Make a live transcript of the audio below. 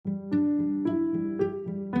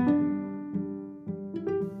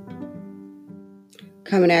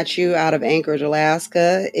coming at you out of Anchorage,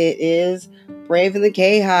 Alaska. It is Brave in the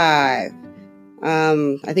K Hive.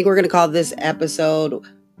 I think we're going to call this episode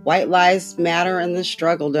White Lives Matter in the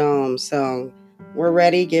Struggledome. So we're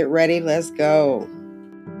ready. Get ready. Let's go.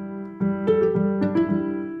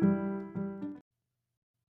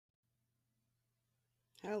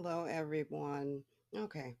 Hello, everyone.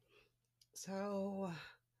 Okay. So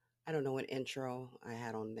I don't know what intro I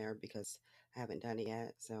had on there because I haven't done it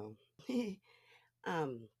yet. So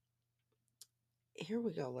um, here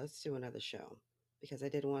we go. Let's do another show because I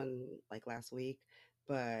did one like last week,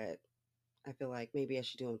 but I feel like maybe I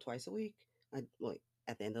should do them twice a week. Like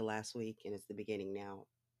at the end of last week, and it's the beginning now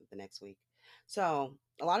of the next week. So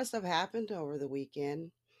a lot of stuff happened over the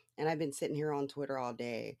weekend, and I've been sitting here on Twitter all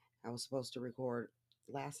day. I was supposed to record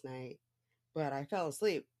last night, but I fell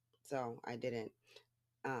asleep, so I didn't.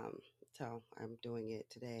 Um, so I'm doing it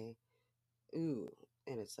today. Ooh,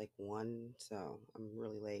 and it's like 1, so I'm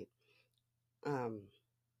really late. Um,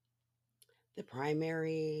 the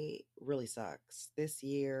primary really sucks. This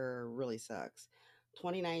year really sucks.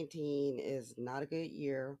 2019 is not a good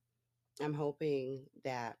year. I'm hoping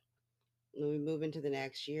that when we move into the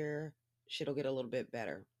next year, shit'll get a little bit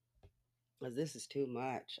better. Because this is too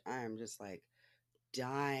much. I'm just like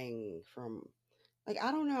dying from, like,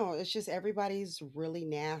 I don't know. It's just everybody's really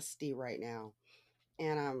nasty right now.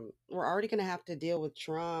 And we're already going to have to deal with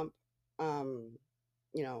Trump, um,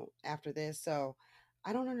 after this. So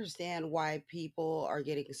I don't understand why people are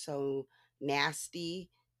getting so nasty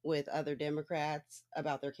with other Democrats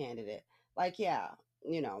about their candidate. Like, yeah,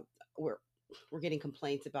 you know, we're we're getting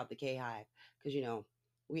complaints about the K Hive because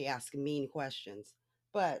we ask mean questions,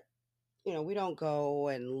 but we don't go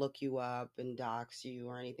and look you up and dox you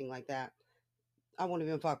or anything like that. I won't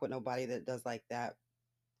even fuck with nobody that does like that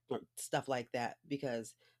or stuff like that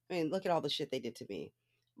because I mean, look at all the shit they did to me.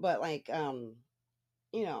 But like,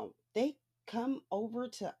 they come over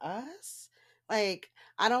to us. Like,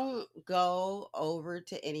 I don't go over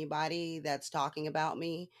to anybody that's talking about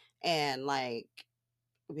me and like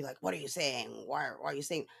be like, "What are you saying? Why are you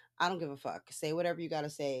saying?" I don't give a fuck. Say whatever you got to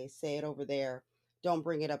say. Say it over there. Don't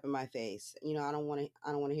bring it up in my face. I don't want to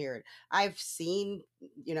I don't want to hear it. I've seen,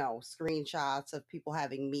 screenshots of people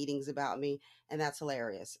having meetings about me, and that's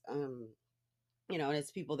hilarious. And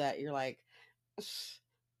it's people that you're like,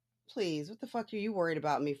 please, what the fuck are you worried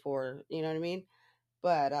about me for? You know what I mean?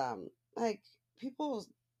 But like, people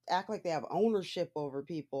act like they have ownership over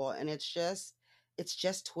people, and it's just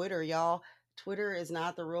Twitter, y'all. Twitter is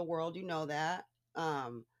not the real world, you know that.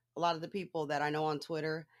 A lot of the people that I know on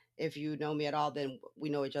Twitter, if you know me at all, then we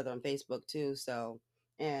know each other on Facebook too. So,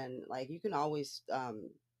 and like, you can always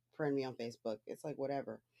friend me on Facebook. It's like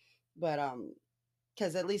whatever. But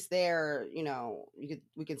because at least there,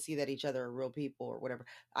 we can see that each other are real people or whatever.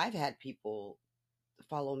 I've had people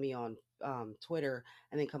follow me on Twitter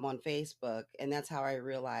and then come on Facebook, and that's how I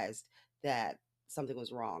realized that something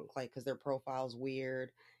was wrong. Like, because their profile's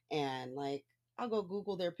weird, and like, I'll go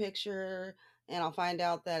Google their picture, and I'll find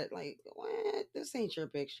out that like, what, this ain't your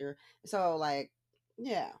picture. So like,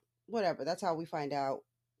 yeah, whatever. That's how we find out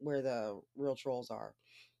where the real trolls are.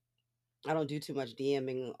 I don't do too much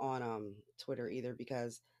DMing on Twitter either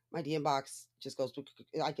because my DM box just goes.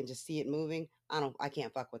 I can just see it moving. I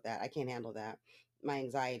can't fuck with that. I can't handle that. My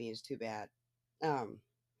anxiety is too bad. Um,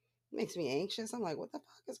 Makes me anxious. I'm like, what the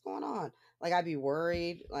fuck is going on? Like, I'd be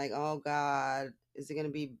worried. Like, oh god, is it gonna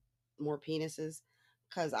be more penises?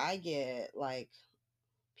 Because I get like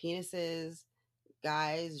penises,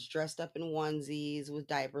 guys dressed up in onesies with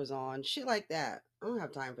diapers on, shit like that. I don't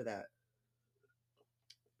have time for that.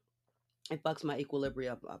 It fucks my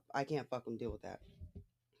equilibrium up. I can't fucking deal with that.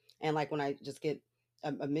 And like when I just get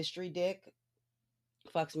a mystery dick,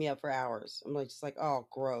 fucks me up for hours. I'm like just like, oh,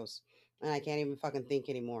 gross, and I can't even fucking think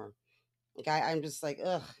anymore. Like I'm just like,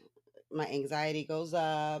 ugh, my anxiety goes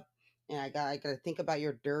up, and I gotta think about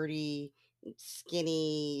your dirty,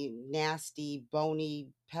 skinny, nasty, bony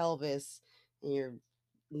pelvis, and your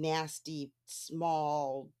nasty,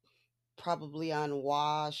 small, probably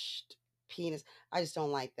unwashed penis. I just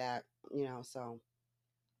don't like that. So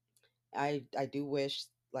I do wish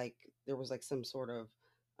like there was like some sort of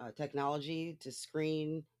technology to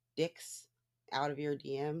screen dicks out of your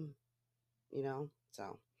DM.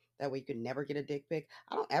 So that way you could never get a dick pic.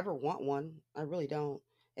 I don't ever want one. I really don't.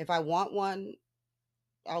 If I want one,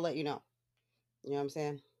 I'll let you know. You know what I'm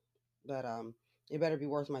saying? But it better be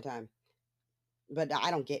worth my time. But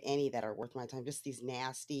I don't get any that are worth my time. Just these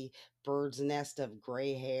nasty bird's nest of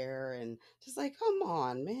gray hair and just like, come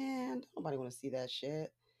on, man. Nobody want to see that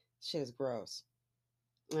shit. Shit is gross.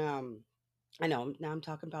 Um, I know. Now I'm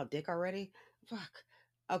talking about dick already. Fuck.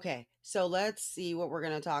 Okay, so let's see what we're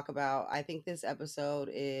gonna talk about. I think this episode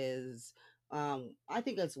is, I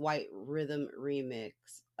think it's White Rhythm Remix,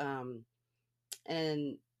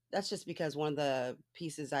 and that's just because one of the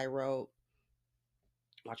pieces I wrote,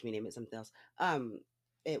 watch me name it something else.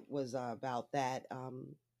 It was about that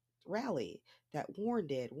rally that Warren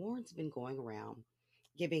did. Warren's been going around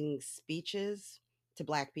giving speeches to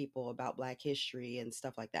Black people about Black history and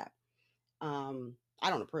stuff like that. I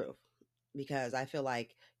don't approve because I feel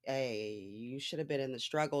like, hey, you should have been in the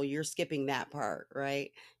struggle. You're skipping that part, right?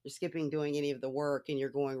 You're skipping doing any of the work, and you're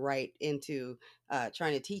going right into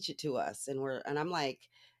trying to teach it to us. And I'm like,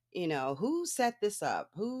 who set this up?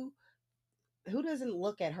 Who doesn't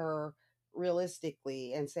look at her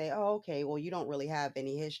realistically and say, oh, okay, well, you don't really have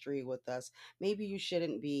any history with us. Maybe you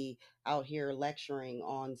shouldn't be out here lecturing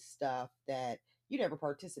on stuff that you never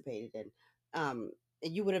participated in. And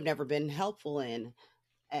you would have never been helpful in.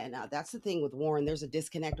 And that's the thing with Warren. There's a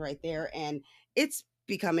disconnect right there. And it's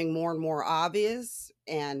becoming more and more obvious,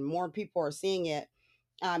 and more people are seeing it.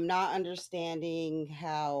 I'm not understanding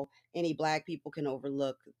how any Black people can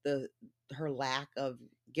overlook the her lack of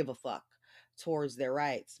give a fuck towards their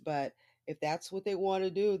rights. But if that's what they want to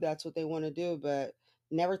do, that's what they want to do. But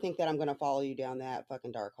never think that I'm going to follow you down that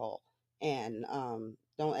fucking dark hole. And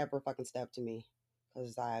don't ever fucking step to me,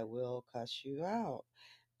 because I will cuss you out.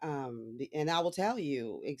 And I will tell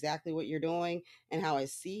you exactly what you're doing and how I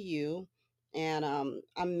see you. And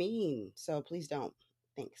I'm mean, so please don't.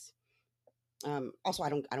 Thanks. Also, I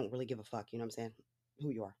don't really give a fuck. You know what I'm saying? Who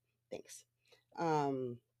you are. Thanks.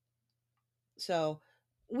 Um, so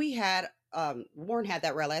we had Warren had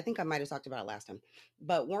that rally. I think I might have talked about it last time,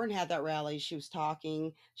 but Warren had that rally. She was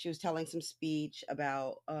talking. She was telling some speech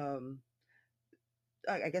about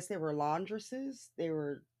I guess they were laundresses. They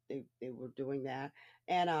were doing that,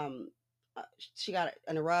 and she got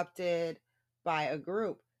interrupted by a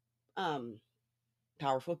group, um,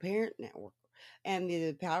 Powerful Parent Network, and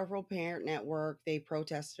the Powerful Parent Network, they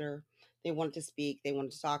protested her. They wanted to speak. They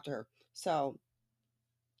wanted to talk to her. So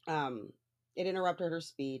um, it interrupted her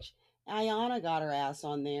speech. Ayana got her ass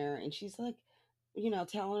on there, and she's like,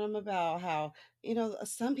 telling them about how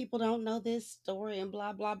some people don't know this story and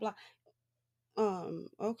blah blah blah.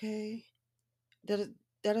 Okay, that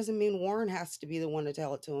doesn't mean Warren has to be the one to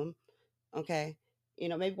tell it to him. Okay,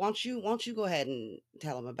 maybe won't you go ahead and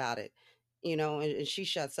tell him about it. And she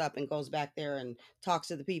shuts up and goes back there and talks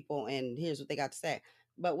to the people, and here's what they got to say.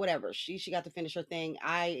 But whatever, she got to finish her thing.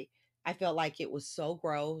 I felt like it was so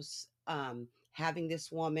gross, having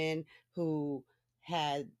this woman who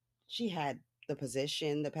had she had the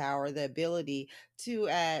position, the power, the ability to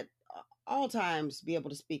at all times be able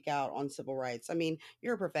to speak out on civil rights. I mean,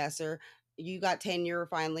 you're a professor, you got tenure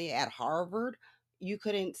finally at Harvard. You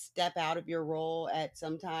couldn't step out of your role at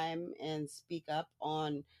some time and speak up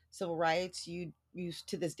on civil rights. You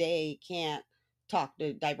to this day can't talk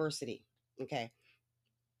to diversity. Okay,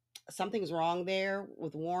 something's wrong there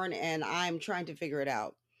with Warren, and I'm trying to figure it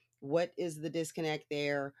out. What is the disconnect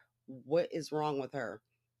there? What is wrong with her?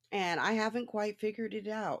 And I haven't quite figured it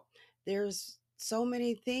out. There's so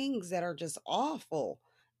many things that are just awful.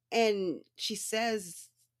 And she says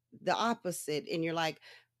the opposite, and you're like,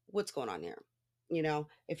 what's going on here?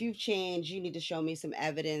 If you've changed, you need to show me some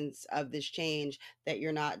evidence of this change, that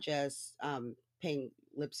you're not just paying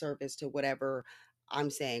lip service to whatever I'm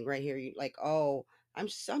saying right here. You like, oh, I'm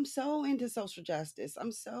so into social justice.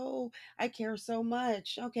 I care so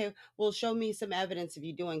much. Okay, well, show me some evidence of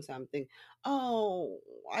you doing something. Oh,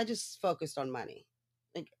 I just focused on money.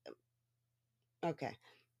 Like, okay,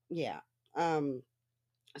 yeah. Um,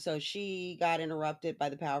 so she got interrupted by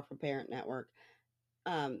the Powerful Parent Network.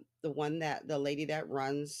 The lady that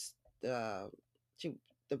runs the she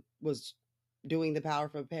was doing the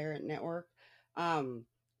Powerful Parent Network. Um,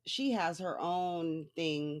 she has her own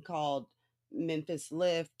thing called Memphis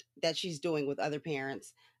Lift that she's doing with other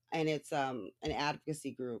parents, and it's an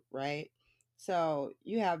advocacy group, right? So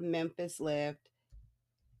you have Memphis Lift,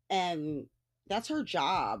 and that's her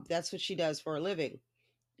job. That's what she does for a living.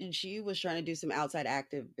 And she was trying to do some outside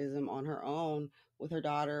activism on her own with her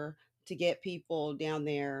daughter to get people down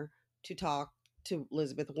there to talk to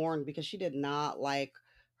Elizabeth Warren, because she did not like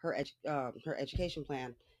her education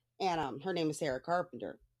plan. And her name is Sarah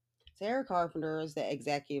Carpenter. Sarah Carpenter is the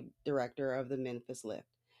executive director of the Memphis Lift.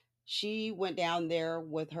 She went down there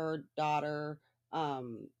with her daughter,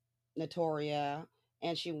 um, Notoria,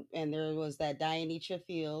 and there was that Dianetra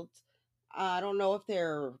Fields. I don't know if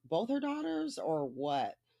they're both her daughters or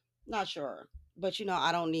what. Not sure. But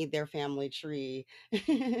I don't need their family tree.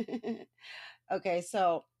 Okay,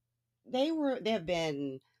 so they have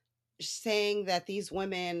been saying that these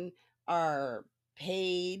women are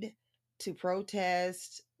paid to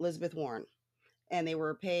protest Elizabeth Warren, and they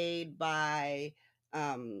were paid by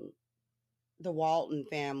um, the Walton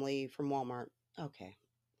family from Walmart. Okay,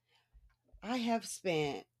 I have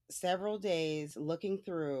spent several days looking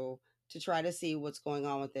through to try to see what's going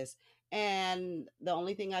on with this. And the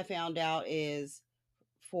only thing I found out is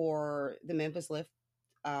for the Memphis Lift,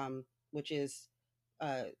 which is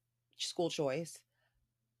uh, school choice,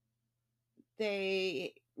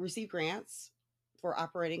 they receive grants for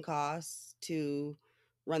operating costs to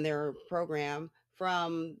run their program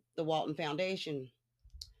from the Walton Foundation.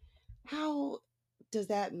 How does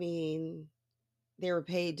that mean they were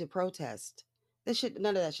paid to protest?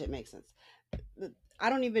 None of that shit makes sense. I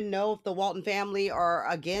don't even know if the Walton family are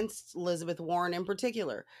against Elizabeth Warren in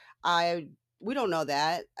particular. I We don't know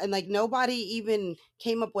that. And like nobody even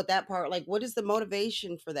came up with that part. Like what is the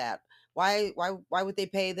motivation for that? Why would they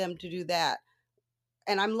pay them to do that?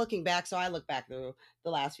 And I'm looking back, so I look back through the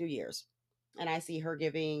last few years and I see her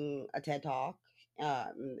giving a TED talk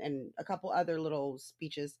and a couple other little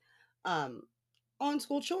speeches um, on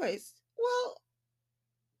school choice. Well,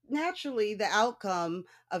 naturally the outcome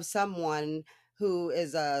of someone who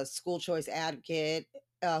is a school choice advocate,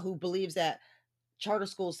 who believes that charter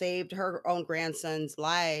school saved her own grandson's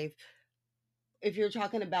life, if you're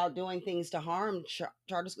talking about doing things to harm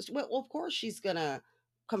charter schools, well, of course she's gonna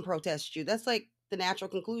come protest you. That's like the natural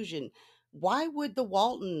conclusion. Why would the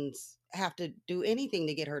Waltons have to do anything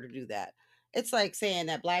to get her to do that? It's like saying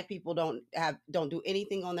that black people don't do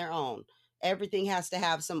anything on their own. Everything has to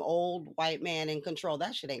have some old white man in control.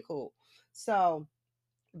 That shit ain't cool. So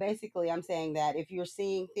basically I'm saying that if you're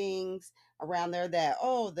seeing things around there that,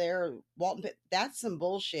 oh, they're Walton that's some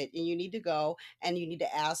bullshit, and you need to go and you need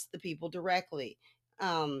to ask the people directly.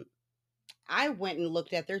 um I went and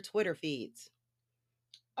looked at their Twitter feeds.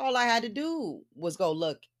 All I had to do was go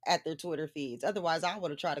look at their Twitter feeds, otherwise I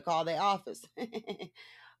would have tried to call their office.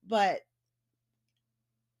 But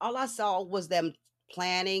all I saw was them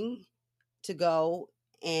planning to go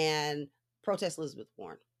and protest Elizabeth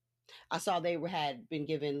Warren. I saw had been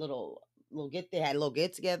given they had little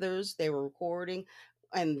get-togethers. They were recording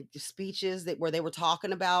and speeches that where they were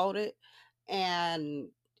talking about it and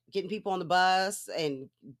getting people on the bus and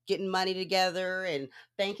getting money together and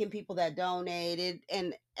thanking people that donated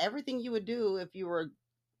and everything you would do if you were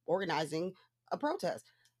organizing a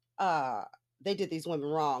protest. Uh they did these women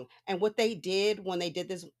wrong. And what they did when they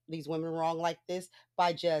did these women wrong like this,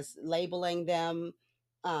 by just labeling them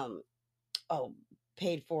um oh,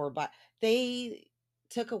 paid for, but they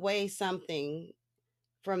took away something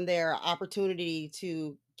from their opportunity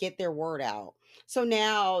to get their word out. So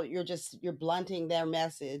now you're blunting their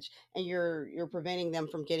message, and you're preventing them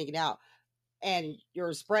from getting it out, and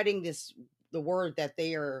you're spreading the word that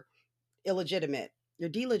they are illegitimate. You're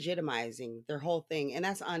delegitimizing their whole thing, and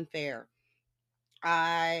that's unfair.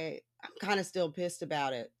 I'm kind of still pissed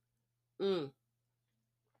about it. Mm,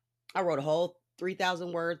 I wrote a whole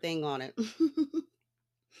 3,000 word thing on it.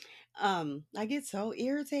 I get so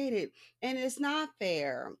irritated, and it's not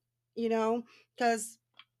fair, you know, because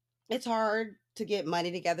it's hard to get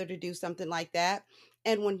money together to do something like that.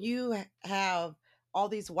 And when you have all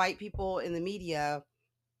these white people in the media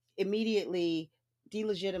immediately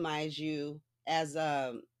delegitimize you as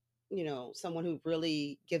someone who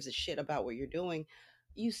really gives a shit about what you're doing,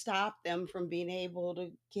 you stop them from being able to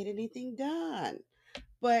get anything done.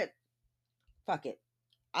 But fuck it.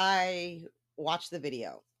 I watched the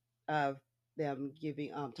video of them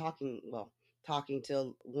giving talking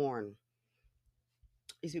to Warren.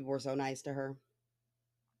 These people were so nice to her.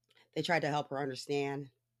 They tried to help her understand.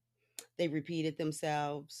 They repeated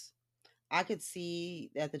themselves. I could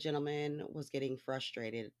see that the gentleman was getting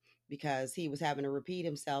frustrated because he was having to repeat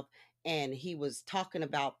himself, and he was talking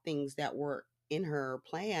about things that were in her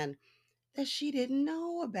plan that she didn't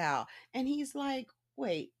know about. And he's like,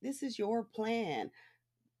 "Wait, this is your plan.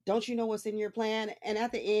 Don't you know what's in your plan?" And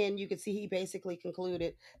at the end, you could see he basically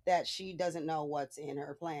concluded that she doesn't know what's in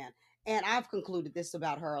her plan. And I've concluded this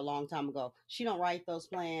about her a long time ago. She don't write those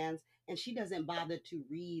plans, and she doesn't bother to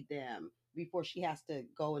read them before she has to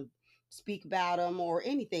go and speak about them or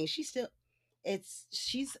anything. She's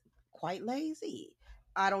quite lazy.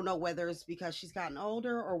 I don't know whether it's because she's gotten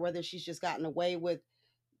older or whether she's just gotten away with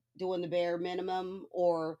doing the bare minimum,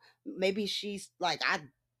 or maybe she's like, I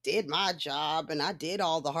did my job and I did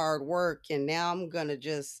all the hard work, and now I'm gonna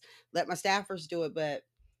just let my staffers do it. But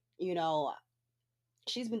you know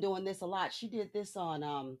she's been doing this a lot. She did this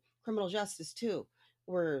on criminal justice too,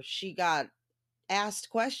 where she got asked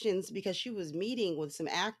questions because she was meeting with some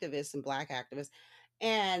activists, some black activists,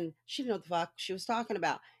 and she didn't know what the fuck she was talking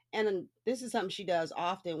about. And then this is something she does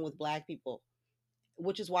often with black people.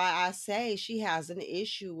 which is why I say she has an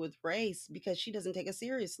issue with race because she doesn't take it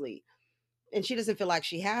seriously and she doesn't feel like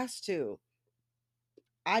she has to.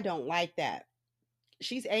 I don't like that.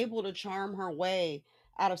 She's able to charm her way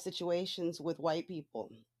out of situations with white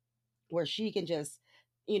people where she can just,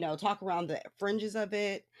 talk around the fringes of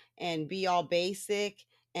it and be all basic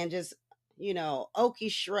and just, okey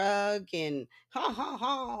shrug and ha ha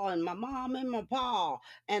ha and my mom and my pa,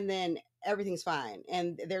 and then everything's fine.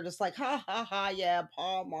 And they're just like, ha ha ha, yeah,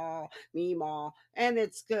 pa, ma, me, ma. And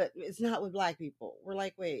it's good. It's not with black people. We're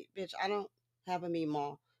like, wait, bitch, I don't have a me,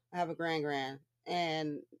 ma. I have a grand,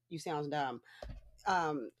 and you sound dumb.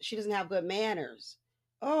 She doesn't have good manners.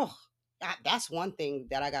 Oh, that's one thing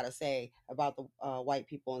that I gotta say about the white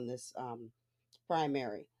people in this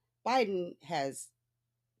primary. Biden has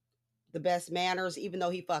the best manners, even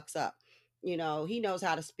though he fucks up. He knows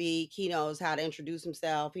how to speak, he knows how to introduce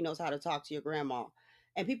himself, he knows how to talk to your grandma.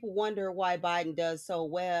 And people wonder why Biden does so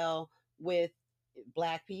well with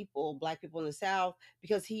black people in the South,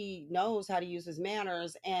 because he knows how to use his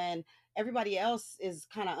manners, and everybody else is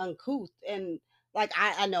kind of uncouth. And like,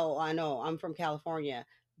 I know, I'm from California,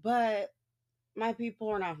 but my people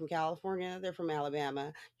are not from California. They're from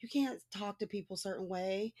Alabama. You can't talk to people a certain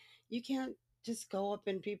way. You can't just go up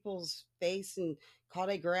in people's face and call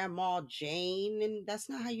their grandma Jane. And that's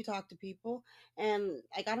not how you talk to people. And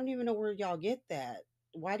like, I don't even know where y'all get that.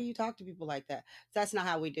 Why do you talk to people like that? That's not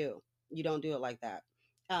how we do. You don't do it like that.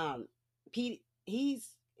 Pete, he's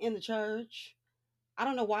in the church. I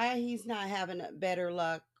don't know why he's not having better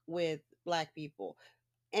luck with black people.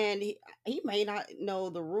 And he may not know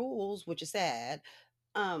the rules, which is sad,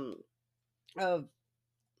 um, of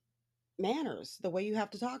manners, the way you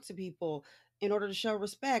have to talk to people in order to show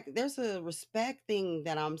respect. There's a respect thing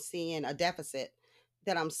that I'm seeing, a deficit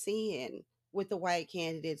that I'm seeing with the white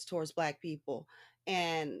candidates towards black people.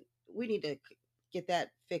 And we need to get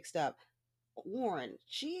that fixed up. Warren,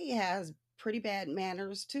 she has pretty bad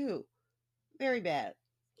manners too. Very bad.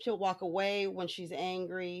 She'll walk away when she's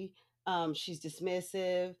angry. She's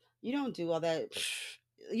dismissive. You don't do all that.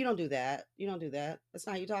 You don't do that. You don't do that. That's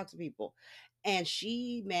not how you talk to people. And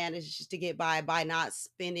she manages to get by not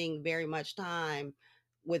spending very much time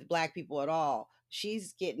with black people at all.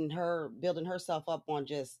 She's building herself up on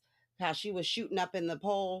just how she was shooting up in the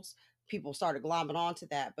polls. People started glomming onto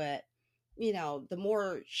that. But, the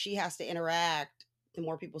more she has to interact, the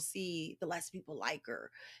more people see, the less people like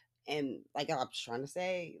her. And like I was trying to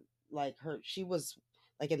say, like she was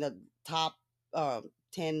like in the top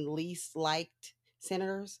 10 least liked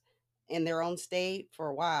senators in their own state for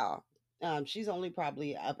a while. She's only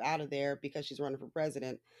probably up out of there because she's running for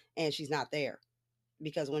president, and she's not there,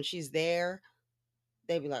 because when she's there,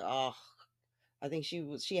 they'd be like, oh, I think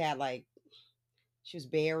she had like, she was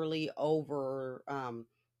barely over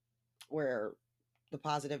where the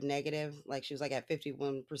positive negative, like she was like at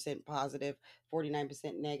 51% positive,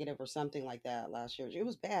 49% negative or something like that last year. It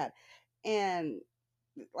was bad. And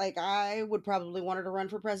like, I would probably want her to run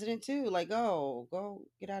for president too. Like, go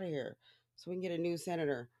get out of here so we can get a new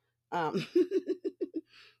senator. um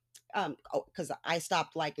because I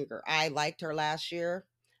stopped liking her. I liked her last year.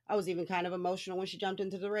 I was even kind of emotional when she jumped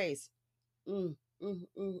into the race. mm,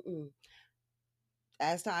 mm.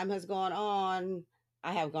 As time has gone on,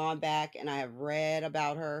 I have gone back and I have read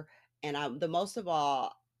about her. And the most of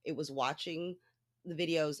all, it was watching the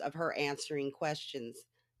videos of her answering questions.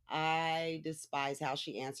 I despise how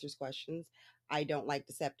she answers questions. I don't like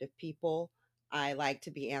deceptive people. I like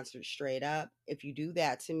to be answered straight up. If you do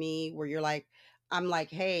that to me, where you're like, I'm like,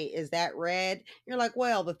 hey, is that red? You're like,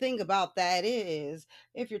 well, the thing about that is,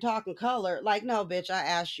 if you're talking color, like, no, bitch, I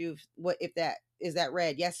asked you if that is that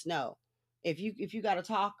red? Yes, no. If you got to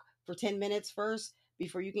talk for 10 minutes first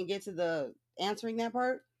before you can get to the answering that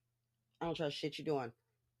part, I don't trust shit you're doing.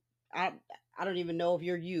 I I don't even know if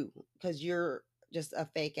you're you, because you're just a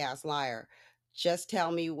fake ass liar. Just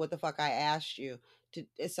tell me what the fuck I asked you to.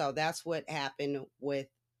 So that's what happened with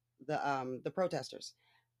the protesters.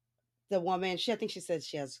 The woman, I think she said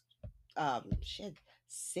she had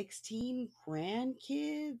 16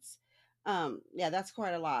 grandkids. Yeah, that's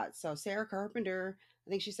quite a lot. So Sarah Carpenter, I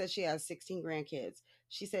think she said she has 16 grandkids.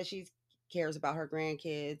 She said she cares about her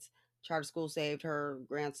grandkids. Charter school saved her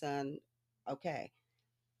grandson. Okay.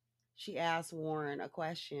 She asked Warren a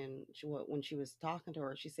question. When she was talking to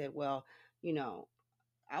her, she said, well, you know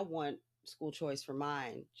I want school choice for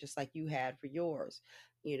mine just like you had for yours.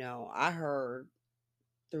 I heard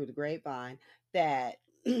through the grapevine that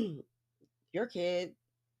your kid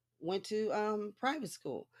went to private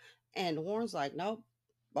school. And Warren's like, nope,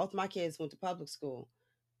 both my kids went to public school.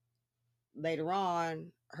 later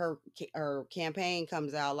on, her campaign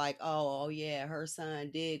comes out like, oh yeah, her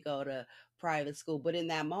son did go to private school, but in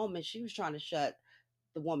that moment, she was trying to shut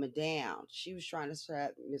the woman down. She was trying to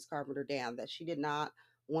shut Miss Carpenter down. That she did not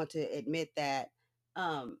want to admit that,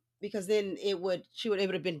 because then it would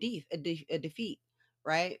have been a defeat,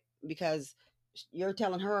 right? Because you're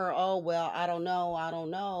telling her, oh well, I don't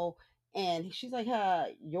know, and she's like,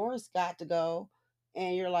 yours got to go,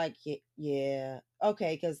 and you're like, yeah,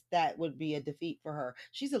 okay, because that would be a defeat for her.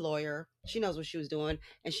 She's a lawyer. She knows what she was doing,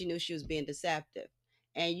 and she knew she was being deceptive.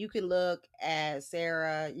 And you can look at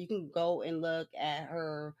Sarah. You can go and look at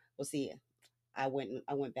her. Well, see, I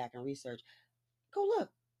went back and researched. Go look.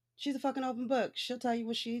 She's a fucking open book. She'll tell you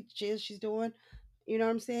what she's doing. You know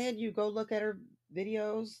what I'm saying? You go look at her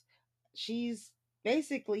videos. She's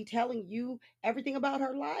basically telling you everything about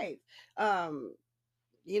her life. Um,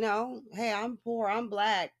 hey, I'm poor, I'm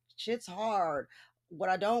black, shit's hard. What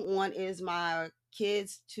I don't want is my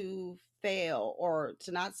kids to fail or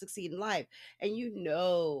to not succeed in life. And you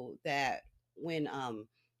know that when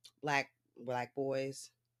black black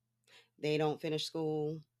boys, they don't finish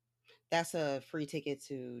school, that's a free ticket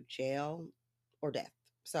to jail or death.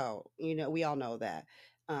 So, we all know that.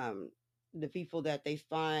 Um the people that they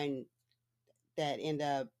find that end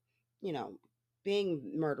up, you know,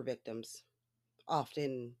 being murder victims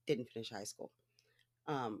often didn't finish high school.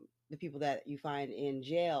 The people that you find in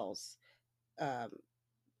jails, um,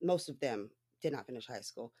 most of them did not finish high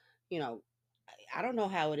school. You know, I don't know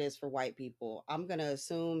how it is for white people. I'm going to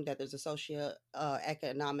assume that there's a socio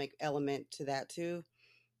economic element to that too,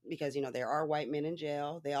 because, there are white men in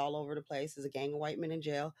jail. They all over the place. There's a gang of white men in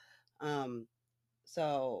jail. Um,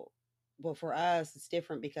 so, but for us, it's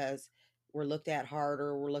different because we're looked at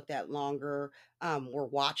harder, we're looked at longer, we're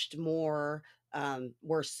watched more,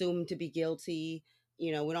 we're assumed to be guilty.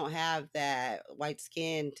 We don't have that white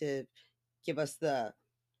skin to give us the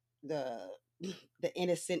the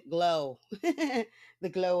innocent glow, the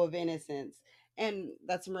glow of innocence. And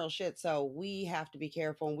that's some real shit. So we have to be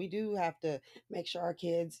careful, and we do have to make sure our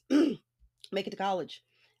kids make it to college.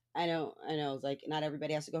 I know. It's like not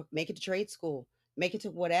everybody has to go make it to trade school, make it to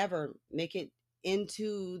whatever, make it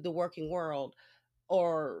into the working world,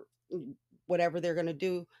 or whatever they're going to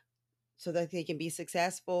do so that they can be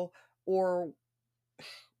successful, or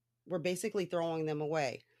we're basically throwing them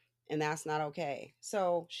away. And that's not okay.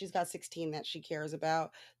 So she's got 16 that she cares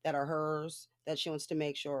about, that are hers, that she wants to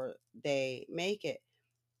make sure they make it.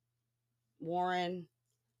 Warren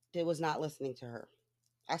was not listening to her.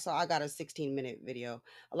 I got a 16-minute video.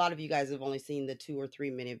 A lot of you guys have only seen the 2 or 3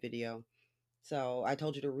 minute video. So I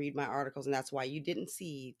told you to read my articles, and that's why you didn't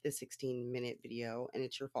see the 16-minute video, and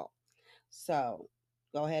it's your fault. So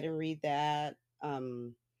go ahead and read that.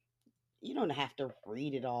 You don't have to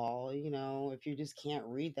read it all, if you just can't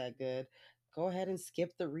read that good. Go ahead and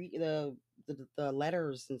skip the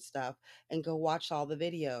letters and stuff, and go watch all the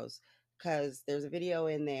videos, because there's a video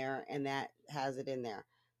in there, and that has it in there.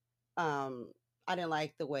 um I didn't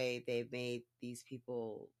like the way they made these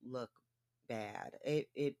people look bad.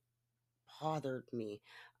 It bothered me.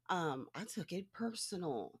 I took it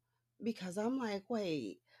personal, because I'm like,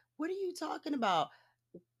 wait, what are you talking about?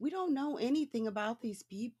 We don't know anything about these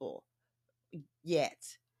people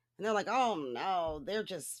yet. And they're like, oh no, they're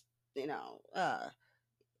just,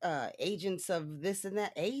 agents of this and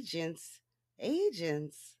that. Agents,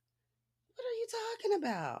 what are you talking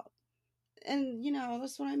about? And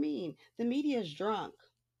that's what I mean. The media is drunk,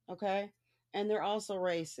 okay? And they're also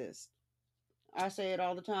racist. I say it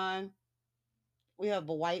all the time. We have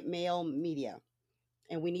a white male media,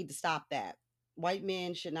 and we need to stop that. White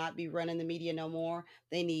men should not be running the media no more.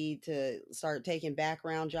 They need to start taking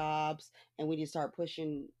background jobs, and we need to start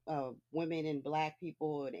pushing women and black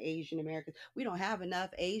people and Asian Americans. We don't have enough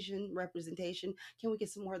Asian representation. Can we get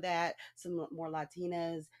some more of that? Some more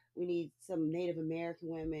Latinas. We need some Native American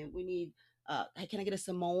women. We need. Hey, can I get a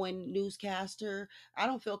Samoan newscaster? I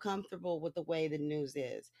don't feel comfortable with the way the news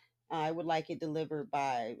is. I would like it delivered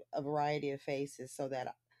by a variety of faces so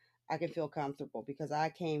that I can feel comfortable, because I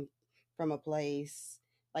came from a place,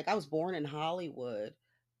 like, I was born in Hollywood,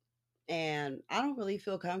 and I don't really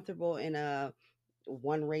feel comfortable in a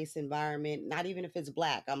one race environment, not even if it's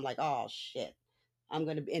black. I'm like, oh shit, I'm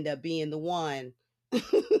going to end up being the one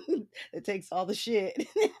that takes all the shit.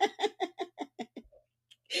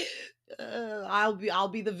 I'll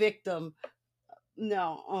be the victim.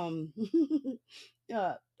 No,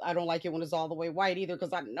 I don't like it when it's all the way white either,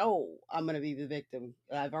 because I know I'm gonna be the victim.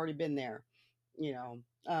 I've already been there, you know.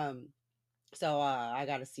 So I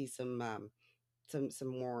got to see some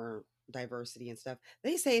more diversity and stuff.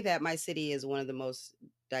 They say that my city is one of the most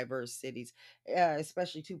diverse cities,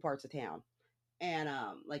 especially two parts of town and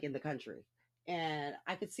like in the country. And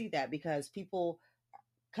I could see that because people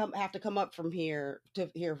come have to come up from here to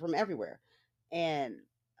here from everywhere. And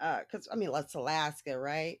cuz I mean, that's Alaska,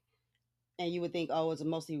 right? And you would think, oh, it's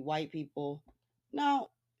mostly white people. No,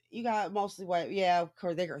 you got mostly white. Yeah, of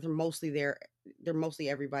course they're mostly there. They're mostly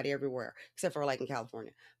everybody everywhere, except for like in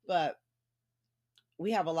California. But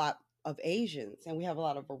we have a lot of Asians, and we have a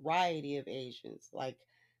lot of variety of Asians. Like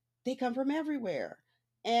they come from everywhere,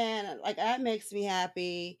 and like that makes me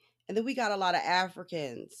happy. And then we got a lot of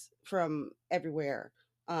Africans from everywhere.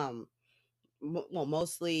 Um, well,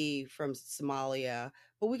 mostly from Somalia,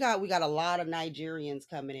 but we got a lot of Nigerians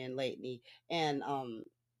coming in lately, and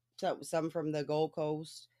some from the Gold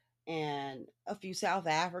Coast, and a few South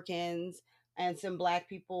Africans, and some Black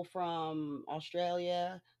people from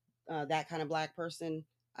Australia. That kind of Black person,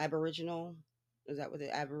 Aboriginal, is that what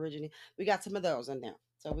the Aborigine? We got some of those in there.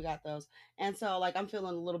 So we got those, and so like I'm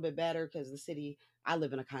feeling a little bit better because the city I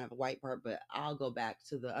live in a kind of a white part, but I'll go back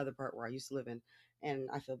to the other part where I used to live in and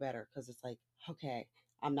I feel better because it's like, okay,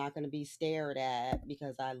 I'm not going to be stared at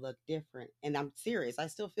because I look different. And I'm serious. I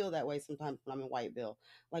still feel that way sometimes when I'm in Whiteville.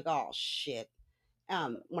 Like, oh shit.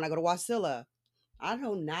 When I go to Wasilla, I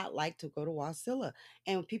do not like to go to Wasilla.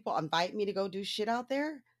 And when people invite me to go do shit out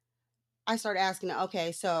there, I start asking,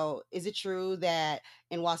 okay, so is it true that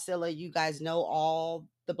in Wasilla you guys know all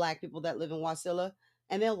the black people that live in Wasilla?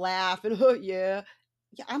 And they'll laugh and oh yeah.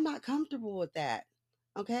 Yeah, I'm not comfortable with that.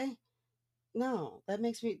 Okay. No, that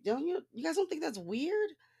makes me don't you you guys don't think that's weird?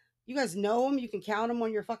 You guys know them, you can count them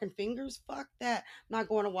on your fucking fingers? Fuck that. I'm not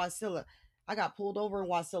going to Wasilla. I got pulled over in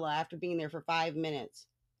Wasilla after being there for 5 minutes.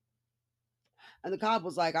 And the cop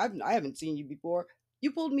was like, I haven't seen you before.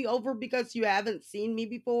 You pulled me over because you haven't seen me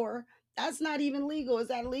before? That's not even legal. Is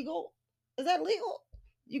that legal? Is that legal?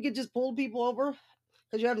 You could just pull people over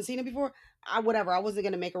because you haven't seen it before? Whatever. I wasn't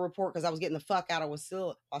going to make a report because I was getting the fuck out of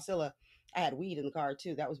Wasilla. I had weed in the car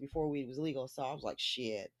too. That was before weed was legal. So I was like,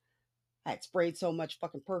 shit. I had sprayed so much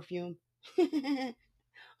fucking perfume. I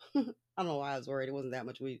don't know why I was worried. It wasn't that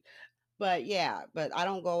much weed. But yeah, but I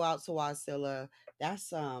don't go out to Wasilla.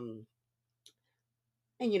 That's and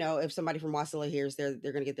if somebody from Wasilla hears, they're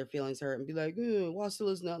gonna get their feelings hurt and be like,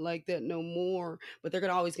 Wasilla's not like that no more. But they're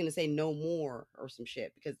gonna always gonna say no more or some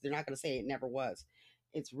shit because they're not gonna say it never was.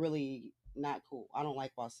 It's really not cool. I don't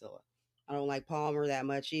like Wasilla. I don't like Palmer that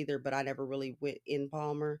much either, but I never really went in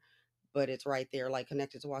Palmer. But it's right there, like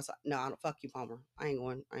connected to Wasilla. No, I don't fuck you, Palmer. I ain't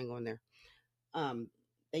going. I ain't going there. Um,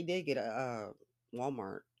 they did get a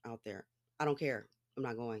Walmart out there. I don't care. I'm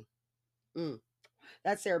not going. Mm.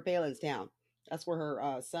 That's Sarah Palin's town. That's where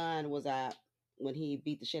her son was at when he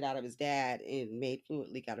beat the shit out of his dad and made fluid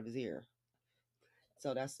leak out of his ear.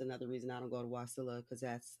 So that's another reason I don't go to Wasilla because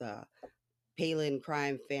that's the Palin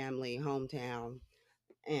crime family hometown,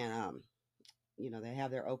 and they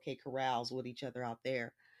have their OK corrals with each other out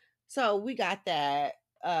there. So we got that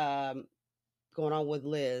going on with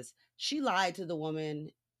Liz. She lied to the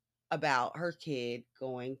woman about her kid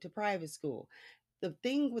going to private school. The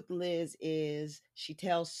thing with Liz is she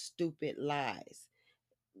tells stupid lies.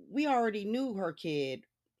 We already knew her kid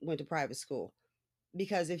went to private school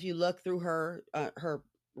because if you look through her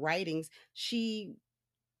writings, she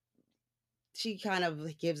kind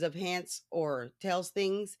of gives up hints or tells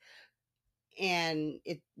things, and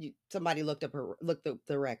somebody looked up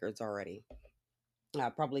the records already.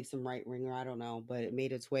 Probably some right ringer, I don't know, but it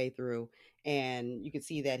made its way through, and you could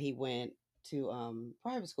see that he went to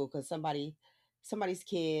private school because somebody's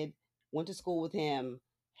kid went to school with him,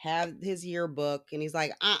 had his yearbook, and he's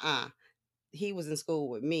like, he was in school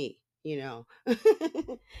with me.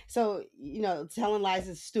 So telling lies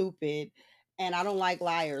is stupid, and I don't like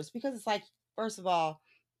liars because it's like, first of all,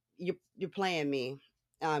 you're playing me,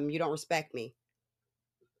 you don't respect me,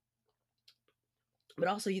 but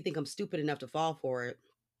also you think I'm stupid enough to fall for it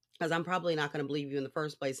because I'm probably not going to believe you in the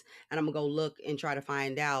first place, and I'm gonna go look and try to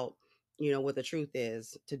find out, what the truth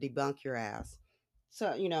is to debunk your ass.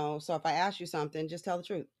 So so if I ask you something, just tell the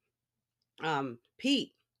truth.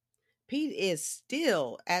 Pete, Pete is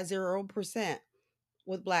still at 0%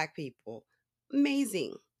 with black people.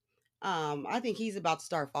 Amazing. I think he's about to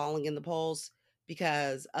start falling in the polls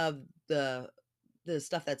because of the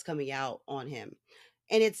stuff that's coming out on him.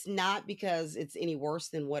 And it's not because it's any worse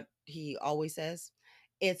than what he always says.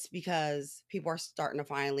 It's because people are starting to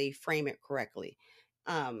finally frame it correctly.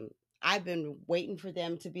 Um, I've been waiting for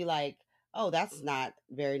them to be like, "Oh, that's not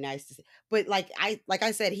very nice to say." But like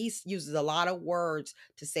I said, uses a lot of words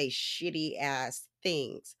to say shitty ass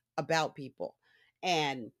things about people.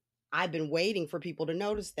 And I've been waiting for people to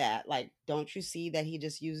notice that. Like, don't you see that he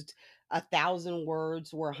just used 1,000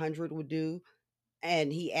 words where 100 would do,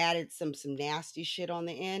 and he added some nasty shit on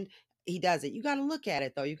the end. He does it. You got to look at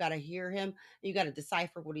it though. You got to hear him. You got to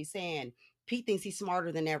decipher what he's saying. Pete thinks he's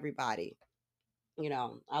smarter than everybody.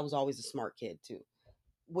 I was always a smart kid too,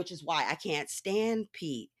 which is why I can't stand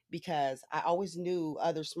Pete, because I always knew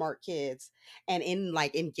other smart kids, and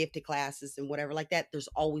in gifted classes and whatever like that, there's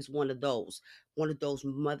always one of those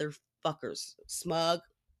motherfuckers, smug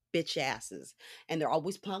bitch asses, and they're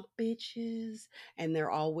always punk bitches, and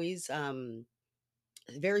they're always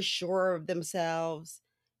very sure of themselves,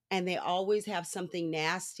 and they always have something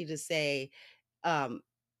nasty to say, um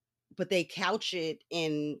but they couch it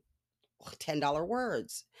in $10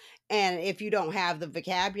 words. And if you don't have the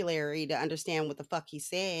vocabulary to understand what the fuck he's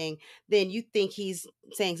saying, then you think he's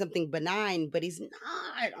saying something benign, but he's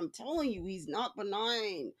not. I'm telling you, he's not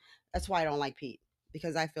benign. That's why I don't like Pete,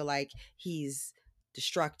 because I feel like he's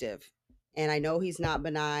destructive. And I know he's not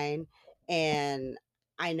benign. And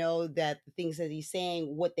I know that the things that he's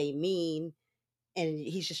saying, what they mean, and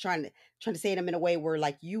he's just trying to say them in a way where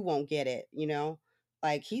like you won't get it.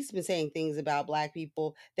 Like, he's been saying things about black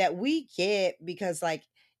people that we get because like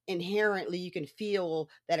inherently you can feel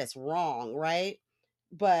that it's wrong, right?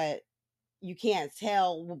 But you can't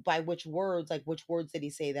tell by which words, like which words did he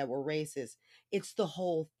say that were racist. It's the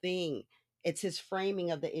whole thing. It's his framing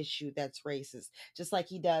of the issue that's racist, just like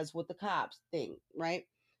he does with the cops thing, right?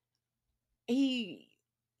 he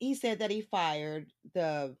he said that he fired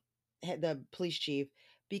the police chief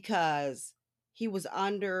because he was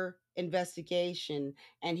under investigation,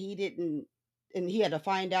 and he had to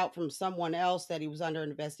find out from someone else that he was under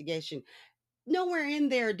investigation. Nowhere in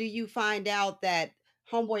there do you find out that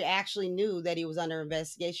homeboy actually knew that he was under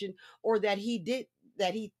investigation, or that he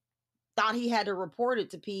thought he had to report it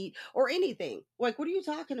to Pete or anything. Like, what are you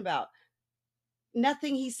talking about?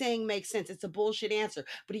 Nothing he's saying makes sense. It's a bullshit answer,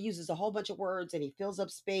 but he uses a whole bunch of words and he fills up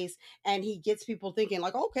space, and he gets people thinking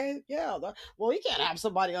like, okay, yeah, well, you can't have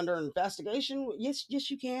somebody under investigation. Yes,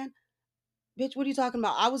 yes, you can, bitch. What are you talking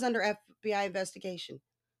about? I was under FBI investigation.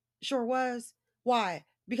 Sure was. Why?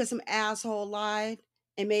 Because some asshole lied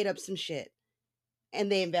and made up some shit,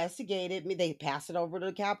 and they investigated me. They passed it over to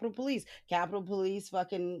the Capitol Police. Capitol Police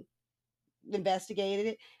fucking investigated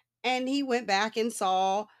it, and he went back and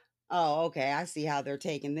saw, oh, okay, I see how they're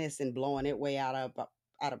taking this and blowing it way out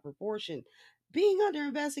of proportion. Being under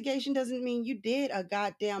investigation doesn't mean you did a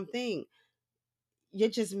goddamn thing.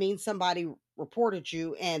 It just means somebody reported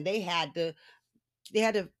you, and they had to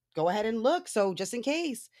go ahead and look. So just in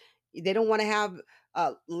case, they don't want to have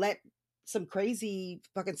let some crazy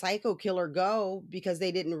fucking psycho killer go because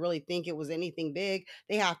they didn't really think it was anything big.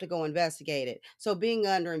 They have to go investigate it. So being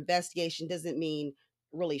under investigation doesn't mean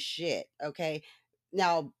really shit. Okay.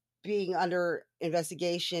 Now, being under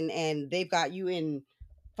investigation and they've got you in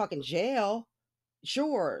fucking jail,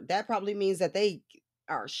 sure, that probably means that they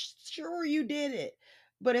are sure you did it.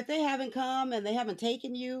 But if they haven't come and they haven't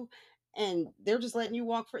taken you, and they're just letting you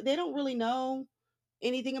walk they don't really know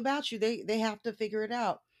anything about you. They have to figure it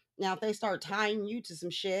out. Now, if they start tying you to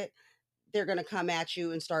some shit, they're going to come at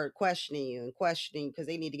you and start questioning you and questioning because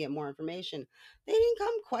they need to get more information. They didn't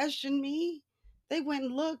come question me. They went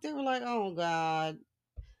and looked. They were like, "Oh God,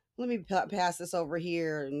 let me pass this over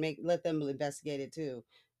here and let them investigate it too."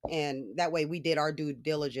 And that way we did our due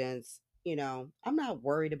diligence. I'm not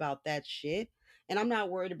worried about that shit, and I'm not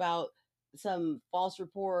worried about some false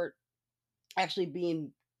report actually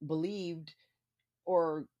being believed,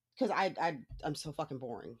 or because I'm so fucking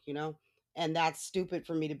boring. And that's stupid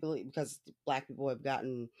for me to believe, because black people have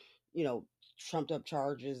gotten you know trumped up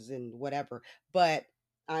charges and whatever. But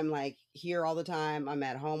I'm like here all the time. I'm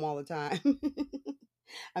at home all the time.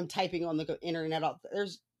 I'm typing on the internet.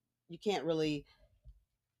 You can't really.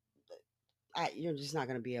 You're just not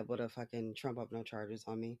gonna be able to fucking trump up no charges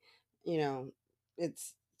on me. You know,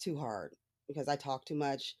 it's too hard because I talk too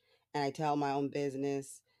much and I tell my own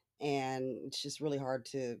business, and it's just really hard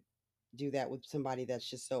to do that with somebody that's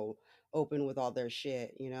just so open with all their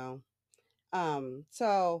shit.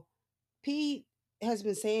 So Pete has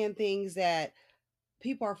been saying things that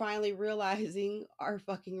people are finally realizing are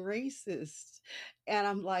fucking racist. And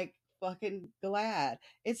I'm like fucking glad.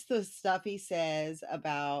 It's the stuff he says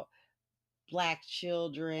about black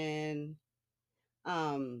children,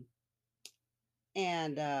 um,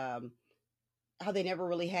 and how they never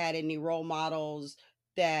really had any role models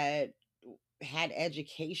that had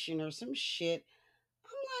education or some shit.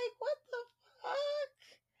 I'm like, what the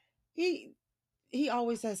fuck? He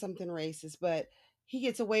always says something racist, but he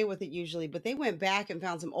gets away with it usually. But they went back and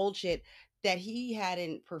found some old shit that he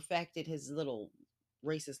hadn't perfected his little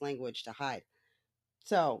racist language to hide.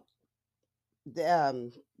 So,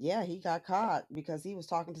 yeah, he got caught because he was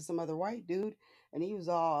talking to some other white dude, and he was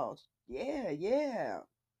all, yeah, yeah.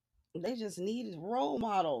 They just needed role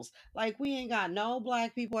models. Like we ain't got no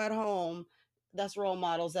black people at home that's role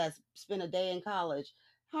models that spend a day in college.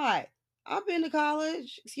 Hi, I've been to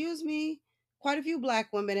college. Excuse me. Quite a few black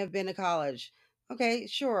women have been to college. Okay,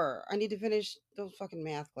 sure. I need to finish those fucking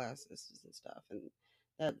math classes and stuff and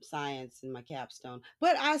that science and my capstone.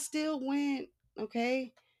 But I still went.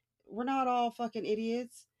 Okay. We're not all fucking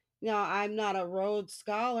idiots. Now, I'm not a Rhodes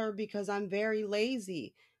Scholar because I'm very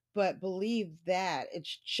lazy, but believe that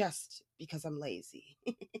it's just because I'm lazy.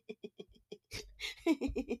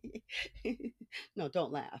 No,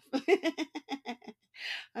 don't laugh.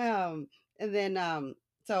 um, and then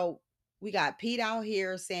so we got Pete out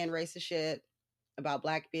here saying racist shit about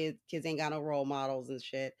black kids ain't got no role models and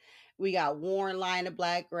shit. We got Warren lying to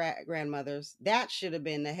black grandmothers. That should have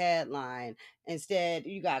been the headline. Instead,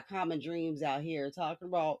 you got Common Dreams out here talking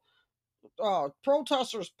about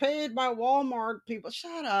protesters paid by Walmart people.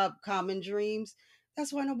 Shut up, Common Dreams.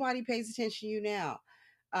 That's why nobody pays attention to you now.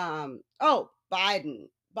 Biden,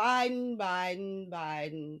 Biden, Biden,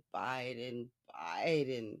 Biden, Biden,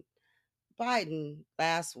 Biden. Biden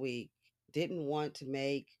last week didn't want to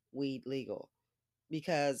make weed legal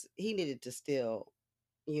because he needed to still,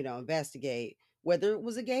 investigate whether it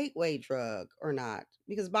was a gateway drug or not.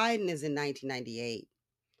 Because Biden is in 1998.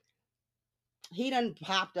 He done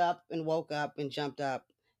popped up and woke up and jumped up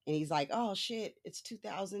and he's like, oh shit, it's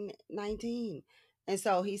 2019. And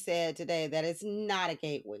so he said today that it's not a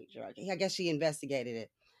gateway drug. I guess she investigated it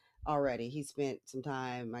already. He spent some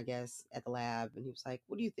time, I guess, at the lab and he was like,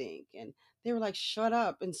 what do you think? And they were like, shut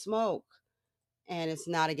up and smoke. And it's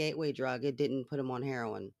not a gateway drug. It didn't put him on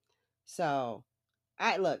heroin. So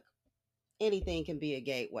I look, anything can be a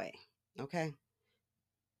gateway. Okay.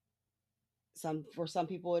 For some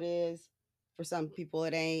people it is, for some people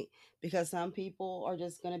it ain't, because some people are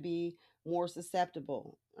just going to be more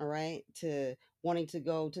susceptible, all right, to wanting to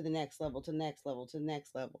go to the next level, to the next level, to the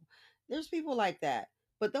next level. There's people like that,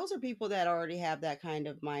 but those are people that already have that kind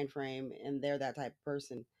of mind frame and they're that type of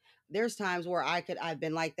person. There's times where I've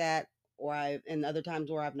been like that, or I and other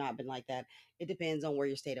times where I've not been like that. It depends on where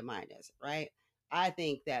your state of mind is, right? I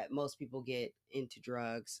think that most people get into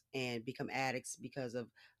drugs and become addicts because of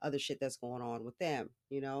other shit that's going on with them,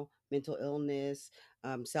 mental illness,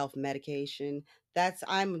 self medication.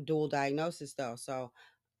 I'm dual diagnosis though. So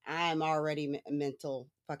I'm already mental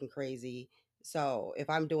fucking crazy. So if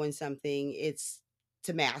I'm doing something, it's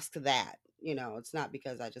to mask that. It's not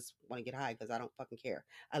because I just want to get high because I don't fucking care.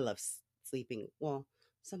 I love sleeping. Well,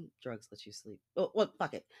 some drugs let you sleep. Well,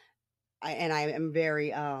 fuck it. I am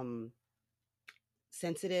very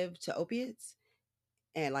sensitive to opiates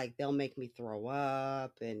and like they'll make me throw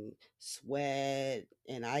up and sweat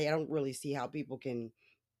and I don't really see how people can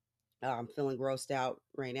I'm feeling grossed out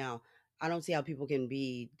right now. I don't see how people can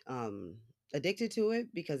be addicted to it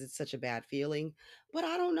because it's such a bad feeling. But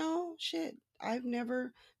I don't know. Shit. I've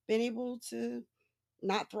never been able to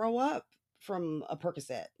not throw up from a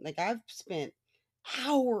Percocet. Like I've spent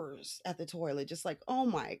hours at the toilet, just like, oh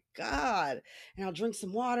my God. And I'll drink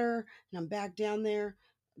some water and I'm back down there.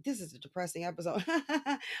 This is a depressing episode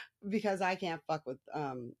because I can't fuck with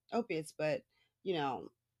opiates, but you know,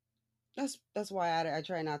 that's why I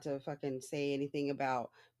try not to fucking say anything about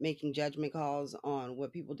making judgment calls on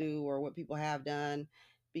what people do or what people have done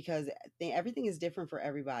because everything is different for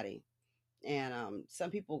everybody. And some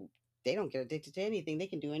people they don't get addicted to anything. They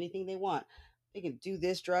can do anything they want. They can do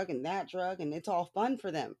this drug and that drug, and it's all fun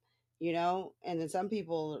for them, And then some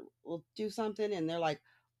people will do something, and they're like,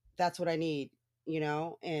 "That's what I need,"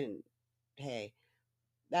 And hey,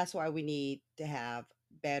 that's why we need to have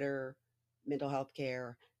better mental health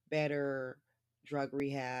care, better drug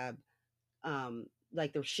rehab,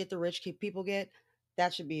 like the shit the rich people get.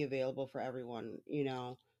 That should be available for everyone.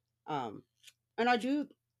 Um, and I do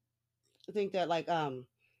think that like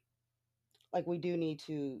we do need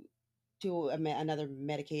to do another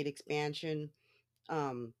Medicaid expansion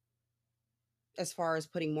um as far as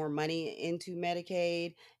putting more money into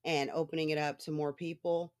Medicaid and opening it up to more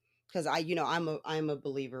people because I'm a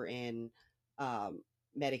believer in um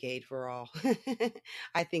Medicaid for all.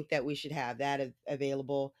 I think that we should have that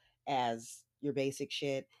available as your basic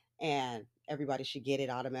shit and everybody should get it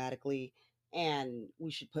automatically and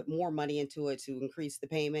we should put more money into it to increase the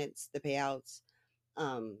payments, the payouts.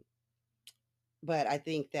 Um but I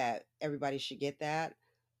think that everybody should get that.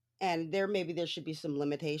 And there should be some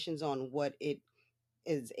limitations on what it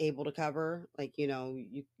is able to cover. Like,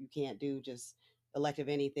 you can't do just elective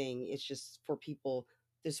anything. It's just for people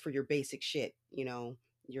this for your basic shit, your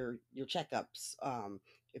checkups,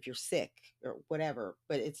 if you're sick or whatever,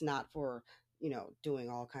 but it's not for, doing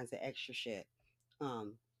all kinds of extra shit.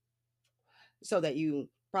 Um, so that you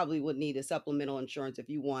probably would need a supplemental insurance if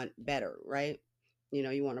you want better, right?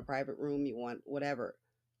 You want a private room, you want whatever.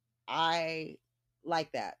 I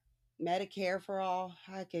like that. Medicare for all,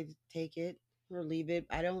 I could take it or leave it.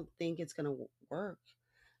 I don't think it's going to work.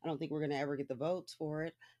 I don't think we're going to ever get the votes for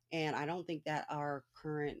it. And I don't think that our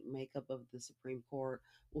current makeup of the Supreme Court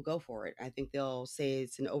will go for it. I think they'll say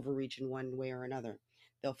it's an overreach in one way or another.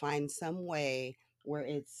 They'll find some way where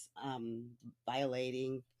it's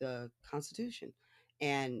violating the Constitution.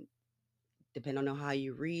 And depending on how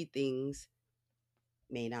you read things,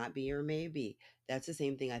 may not be or may be. That's the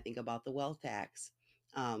same thing I think about the wealth tax.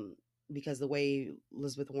 Um, because the way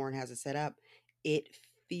Elizabeth Warren has it set up, it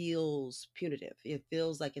feels punitive. It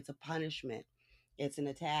feels like it's a punishment. It's an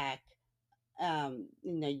attack.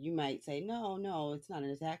 You might say, no, no, it's not an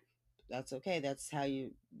attack. That's okay. That's how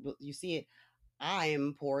you see it. I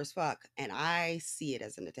am poor as fuck, and I see it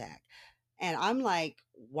as an attack. And I'm like,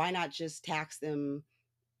 why not just tax them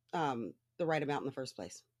the right amount in the first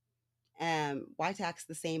place? Why tax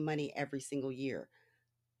the same money every single year?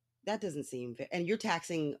 That doesn't seem fair. And you're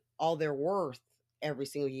taxing all their worth every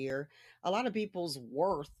single year. A lot of people's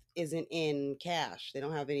worth isn't in cash. They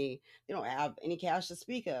don't have any cash to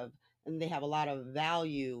speak of, and they have a lot of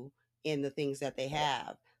value in the things that they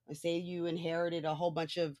have. Like say you inherited a whole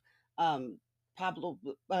bunch of um Pablo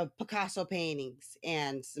Picasso paintings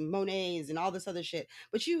and some Monets and all this other shit,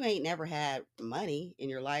 but you ain't never had money in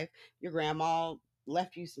your life. Your grandma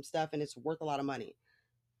left you some stuff and it's worth a lot of money.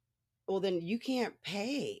 Well, then you can't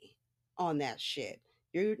pay on that shit.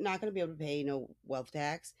 You're not going to be able to pay no wealth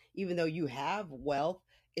tax, even though you have wealth.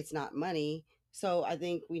 It's not money. So I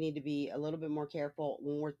think we need to be a little bit more careful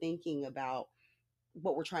when we're thinking about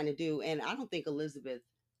what we're trying to do. And I don't think Elizabeth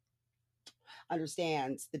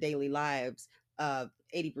understands the daily lives of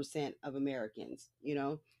 80% of Americans.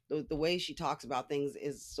 The way she talks about things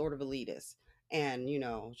is sort of elitist. And,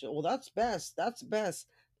 well, that's best. That's best.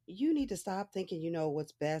 You need to stop thinking you know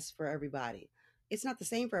what's best for everybody. It's not the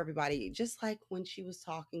same for everybody. Just like when she was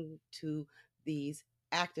talking to these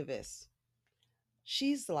activists,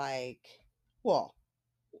 she's like, well,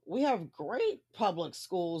 we have great public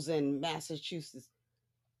schools in Massachusetts.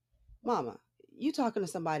 Mama, you talking to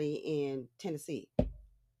somebody in Tennessee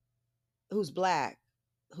who's black,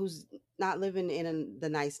 who's not living in the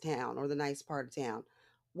nice town or the nice part of town.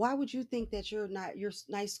 Why would you think that your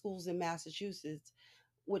nice schools in Massachusetts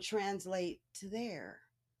would translate to there?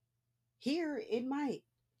 Here it might.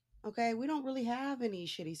 Okay, we don't really have any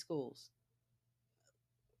shitty schools.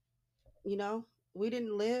 You know, we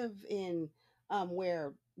didn't live in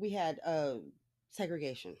where we had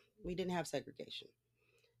segregation. We didn't have segregation.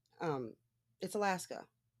 Um, it's Alaska.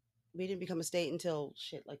 We didn't become a state until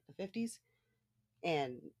shit like the 50s,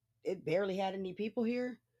 and it barely had any people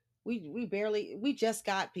here. We just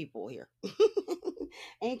got people here.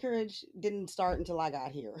 Anchorage didn't start until I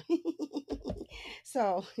got here.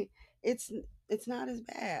 So it's it's not as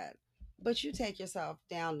bad. But you take yourself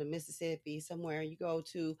down to Mississippi somewhere, you go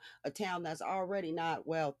to a town that's already not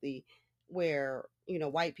wealthy, where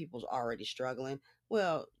white people's already struggling.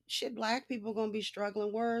 Well, shit, black people gonna be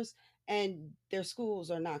struggling worse, and their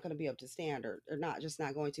schools are not going to be up to standard. They're not just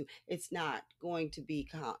not going to. It's not going to be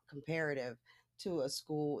comparative to a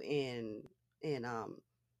school in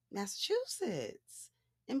Massachusetts,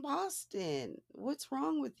 in Boston. What's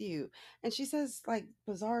wrong with you? And she says like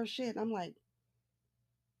bizarre shit. I'm like,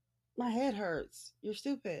 my head hurts. You're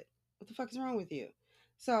stupid. What the fuck is wrong with you?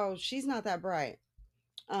 So she's not that bright.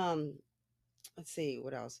 Um, let's see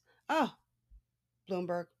what else. Oh,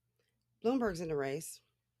 Bloomberg. Bloomberg's in the race.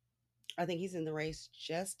 I think he's in the race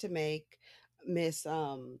just to make Miss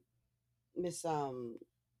Miss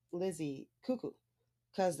Lizzie cuckoo,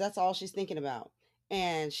 because that's all she's thinking about,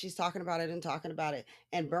 and she's talking about it and talking about it.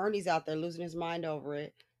 And Bernie's out there losing his mind over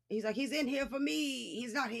it. He's like, he's in here for me.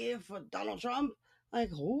 He's not here for Donald Trump.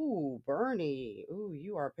 Like, ooh, Bernie, ooh,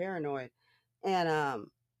 you are paranoid. And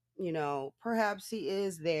perhaps he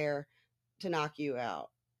is there to knock you out.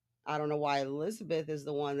 I don't know why Elizabeth is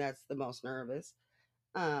the one that's the most nervous.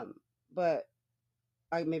 Um, but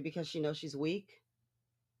maybe because she knows she's weak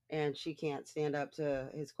and she can't stand up to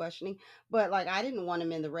his questioning. But like, I didn't want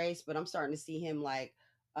him in the race, but I'm starting to see him like,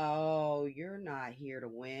 oh, you're not here to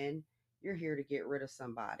win. You're here to get rid of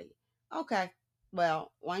somebody. Okay.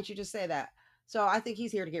 Well, why don't you just say that? So I think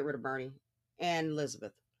he's here to get rid of Bernie and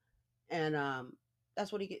Elizabeth. And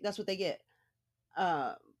that's what they get.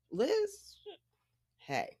 Uh Liz,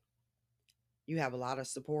 hey, you have a lot of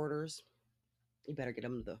supporters. You better get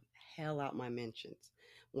them the hell out my mentions.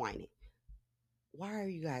 Whining. Why are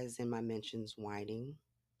you guys in my mentions whining?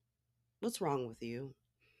 What's wrong with you?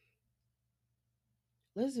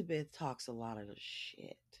 Elizabeth talks a lot of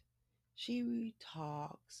shit. She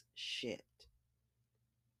talks shit.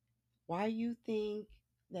 Why you think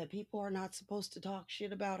that people are not supposed to talk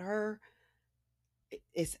shit about her?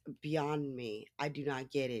 It's beyond me. I do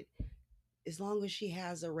not get it. As long as she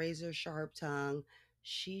has a razor sharp tongue,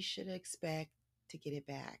 she should expect to get it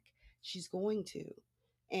back. She's going to.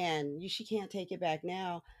 And she can't take it back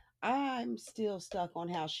now. I'm still stuck on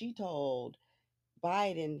how she told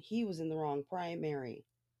Biden he was in the wrong primary.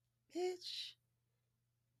 Bitch,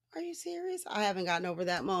 are you serious? I haven't gotten over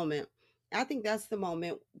that moment. I think that's the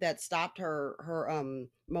moment that stopped her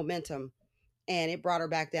momentum, and it brought her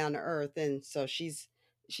back down to earth, and so she's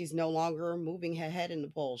no longer moving her head in the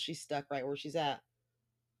polls. She's stuck right where she's at.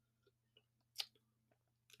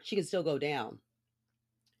 She can still go down.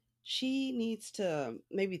 She needs to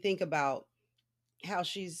maybe think about how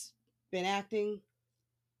she's been acting,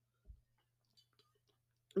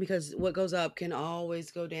 because what goes up can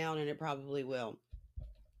always go down, and it probably will.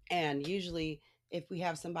 And usually, if we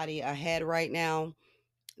have somebody ahead right now,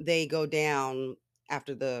 they go down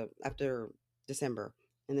after December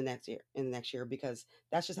in the next year, because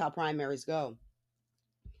that's just how primaries go.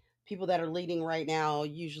 People that are leading right now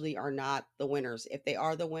usually are not the winners. If they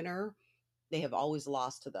are the winner, they have always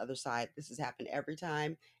lost to the other side. This has happened every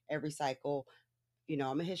time, every cycle.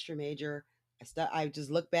 I'm a history major. I just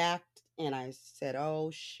look back and I said, "Oh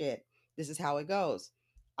shit, this is how it goes."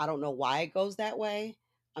 I don't know why it goes that way.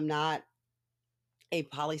 I'm not a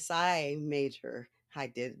poli sci major.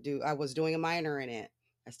 I was doing a minor in it.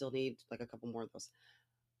 I still need like a couple more of those.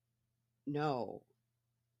 No,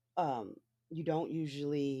 um, you don't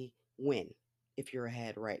usually win if you're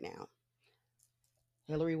ahead right now.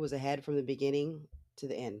 Hillary was ahead from the beginning to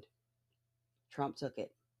the end. Trump took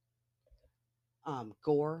it.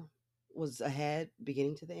 Gore was ahead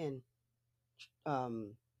beginning to the end.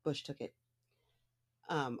 Bush took it.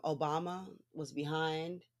 Obama was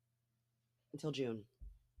behind until June.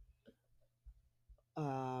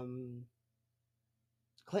 Um,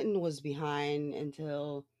 Clinton was behind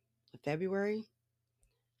until February.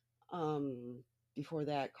 Um, Before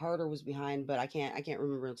that, Carter was behind, but I can't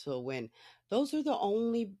remember until when. Those are the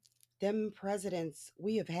only them presidents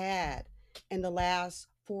we have had in the last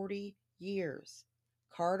 40 years.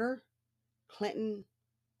 Carter, Clinton,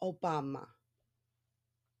 Obama.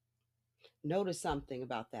 Notice something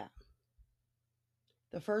about that.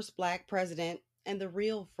 The first black president and the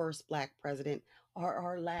real first black president are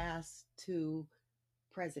our last two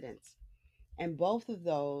presidents. And both of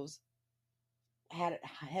those had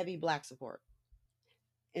heavy black support,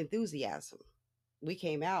 enthusiasm. We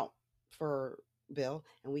came out for Bill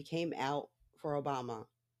and we came out for Obama.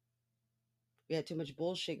 We had too much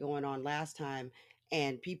bullshit going on last time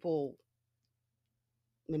and people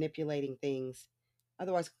manipulating things.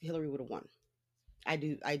 Otherwise, Hillary would have won. I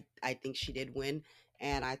think she did win,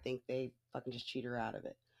 and I think they fucking just cheat her out of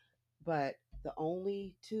it. But the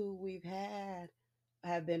only two we've had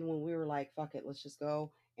have been when we were like, fuck it, let's just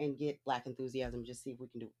go and get black enthusiasm, just see if we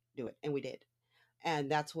can do it. And we did. And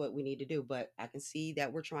that's what we need to do. But I can see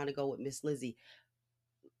that we're trying to go with Miss Lizzie.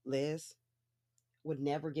 Liz would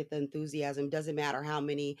never get the enthusiasm. Doesn't matter how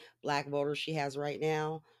many black voters she has right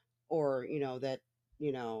now, or, you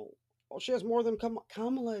know, oh, she has more than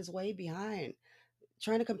Kamala is way behind.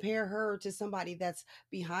 Trying to compare her to somebody that's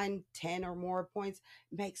behind 10 or more points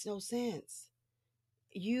makes no sense.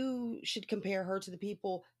 You should compare her to the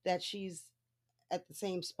people that she's at the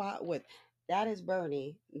same spot with. That is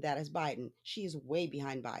Bernie. That is Biden. She is way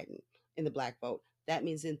behind Biden in the black vote. That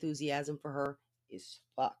means enthusiasm for her is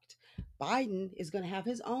fucked. Biden is going to have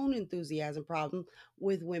his own enthusiasm problem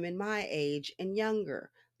with women my age and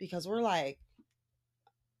younger, because we're like,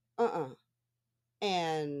 uh.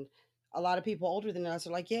 And a lot of people older than us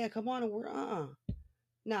are like, yeah, come on. And we're,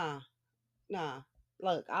 nah, nah.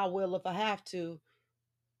 Look, I will if I have to.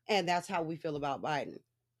 And that's how we feel about Biden.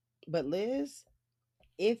 But Liz,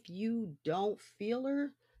 if you don't feel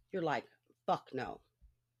her, you're like, fuck no.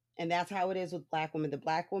 And that's how it is with black women. The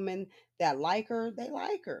black women that like her, they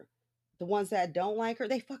like her. The ones that don't like her,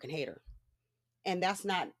 they fucking hate her. And that's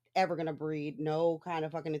not ever going to breed no kind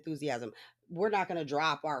of fucking enthusiasm. We're not going to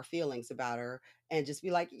drop our feelings about her and just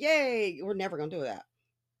be like, yay. We're never going to do that.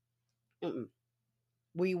 Mm-mm.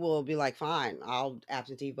 We will be like, fine, I'll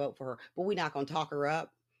absentee vote for her. But we're not going to talk her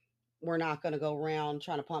up. We're not going to go around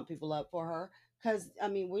trying to pump people up for her, because I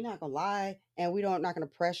mean, we're not going to lie, and we don't not going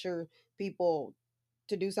to pressure people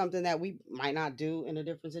to do something that we might not do in a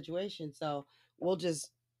different situation. So we'll just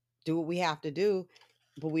do what we have to do,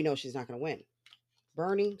 but we know she's not going to win.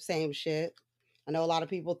 Bernie, same shit. I know a lot of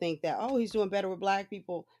people think that, oh, he's doing better with black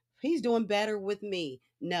people. He's doing better with me.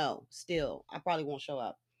 No, still, I probably won't show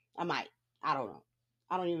up. I might. I don't know.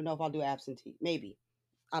 I don't even know if I'll do absentee. Maybe.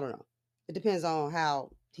 I don't know. It depends on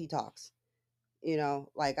how he talks.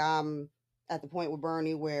 Like I'm at the point with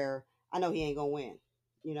Bernie where I know he ain't gonna win,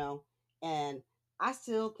 you know, and I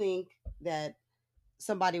still think that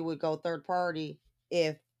somebody would go third party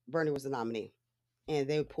if Bernie was the nominee and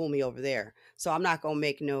they would pull me over there. So I'm not gonna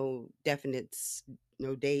make no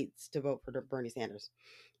no dates to vote for Bernie Sanders.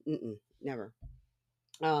 Never.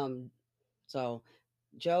 Um, so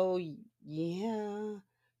Joe, yeah,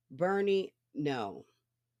 Bernie, no.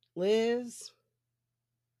 Liz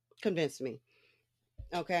convinced me.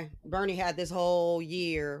 Okay, Bernie had this whole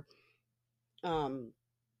year um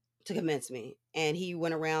to convince me, and he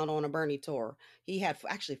went around on a Bernie tour. He had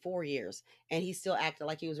actually 4 years, and he still acted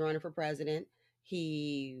like he was running for president.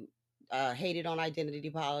 He hated on identity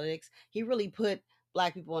politics. He really put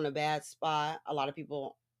black people in a bad spot. A lot of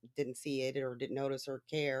people didn't see it or didn't notice or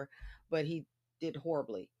care, but he did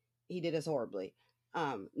horribly. He did us horribly.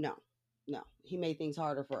 No, no, he made things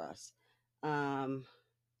harder for us. um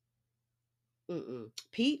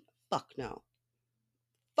Pete, fuck no,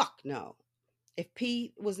 fuck no. If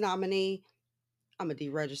Pete was nominee, I'm a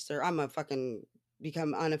deregister. I'm a fucking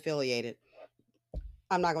become unaffiliated.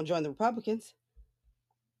 I'm not gonna join the Republicans,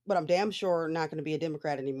 but I'm damn sure not gonna be a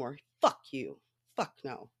Democrat anymore. Fuck you. Fuck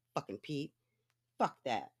no. Fucking Pete. Fuck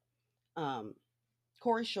that. Um,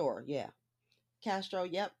 Corey Shore, yeah. Castro,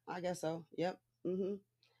 yep. I guess so. Yep.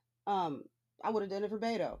 Mm-hmm. Um, I would have done it for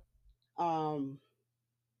Beto. Um,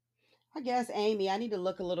 I guess Amy. I need to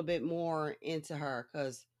look a little bit more into her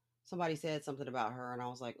because somebody said something about her, and I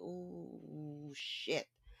was like, ooh, shit.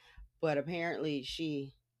 But apparently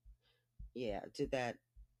she, yeah, did that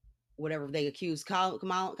whatever they accused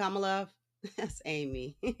Kamala of. That's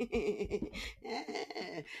Amy.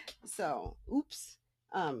 So, oops.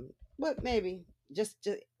 But maybe just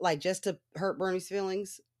to hurt Bernie's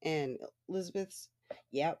feelings and Elizabeth's.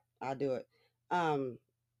 Yep, I'll do it. Um,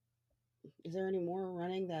 is there any more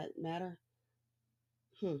running that matter?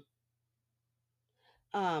 Hmm.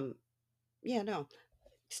 Um, yeah, no.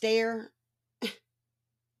 Stare,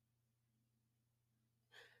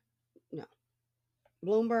 no.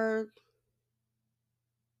 Bloomberg,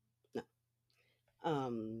 no.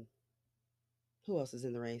 Um, who else is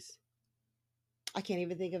in the race? I can't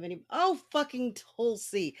even think of any. Oh, fucking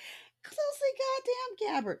Tulsi. Tulsi goddamn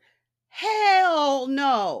Gabbard. Hell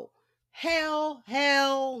no. Hell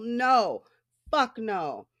no. Fuck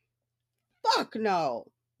no. Fuck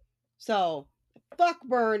no. So, fuck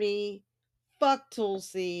Bernie. Fuck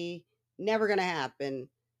Tulsi. Never gonna happen.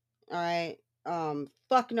 All right.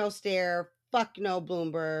 Fuck no Stare. Fuck no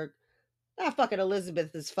Bloomberg. Ah, fucking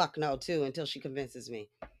Elizabeth is fuck no too until she convinces me.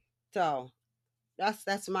 So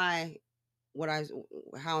that's my what I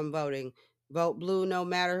how I'm voting. Vote blue no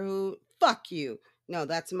matter who. Fuck you. No,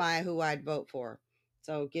 that's my who I'd vote for.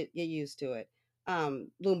 So get used to it.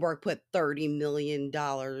 Bloomberg put $30 million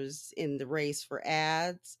in the race for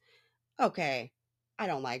ads. Okay, I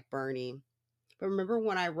don't like Bernie, but remember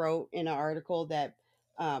when I wrote in an article that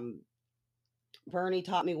um, Bernie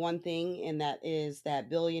taught me one thing, and that is that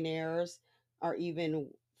billionaires are even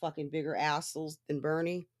fucking bigger assholes than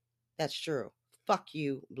Bernie. That's true. Fuck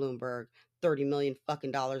you, Bloomberg. 30 million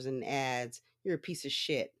fucking dollars in ads. You're a piece of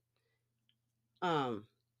shit. Um,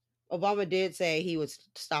 Obama did say he would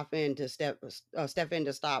step in to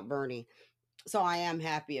stop Bernie. So I am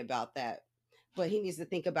happy about that. But he needs to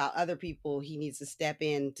think about other people he needs to step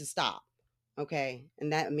in to stop. Okay?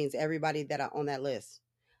 And that means everybody that are on that list.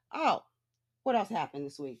 Oh, what else happened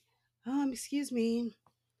this week? Excuse me.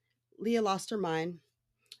 Leah lost her mind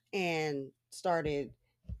and started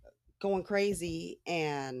going crazy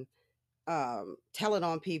and telling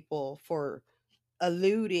on people for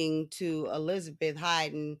alluding to Elizabeth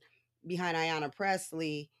hiding behind Ayanna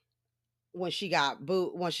Presley when she got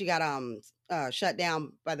shut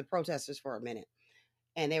down by the protesters for a minute,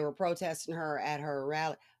 and they were protesting her at her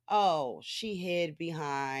rally. Oh, she hid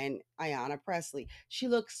behind Ayanna Presley. She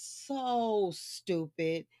looks so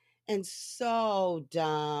stupid and so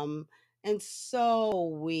dumb and so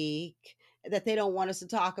weak that they don't want us to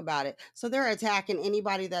talk about it. So they're attacking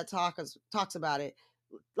anybody that talks about it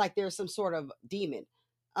like there's some sort of demon.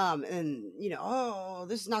 And oh,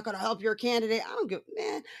 this is not going to help your candidate. I don't give,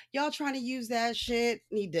 man. Y'all trying to use that shit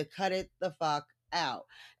need to cut it the fuck out.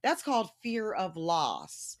 That's called fear of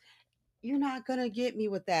loss. You're not gonna get me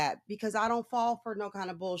with that because I don't fall for no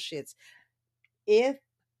kind of bullshits. If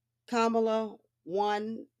Kamala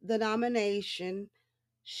won the nomination,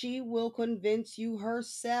 She will convince you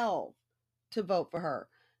herself to vote for her.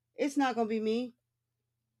 It's not going to be me.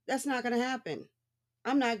 That's not going to happen.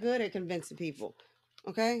 I'm not good at convincing people.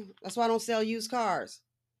 Okay? That's why I don't sell used cars.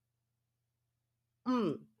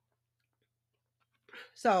 Mm.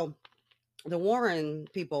 So the Warren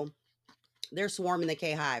people, they're swarming the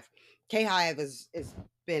K Hive. K Hive is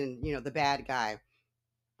been, the bad guy.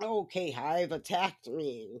 Oh, K Hive attacked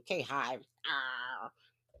me. K Hive. Ah.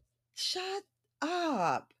 Shut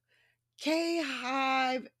up. K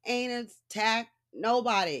Hive ain't attacked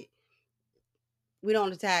nobody. We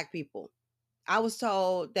don't attack people. I was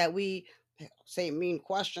told that we say mean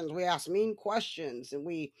questions, we ask mean questions, and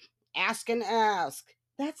we ask and ask.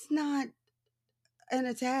 That's not an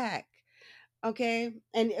attack, okay?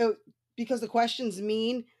 And because the question's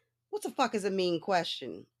mean, what the fuck is a mean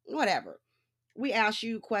question? Whatever. We ask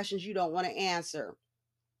you questions you don't want to answer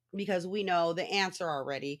because we know the answer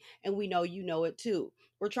already and we know you know it too.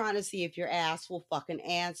 We're trying to see if your ass will fucking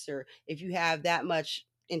answer, if you have that much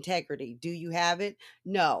integrity. Do you have it?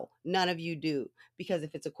 No, none of you do. Because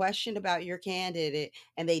if it's a question about your candidate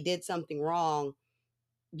and they did something wrong,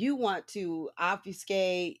 you want to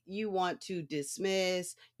obfuscate, you want to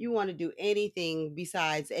dismiss, you want to do anything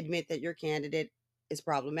besides admit that your candidate is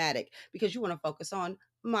problematic because you want to focus on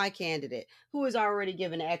my candidate who has already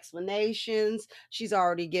given explanations. She's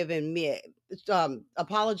already given me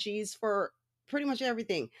apologies for pretty much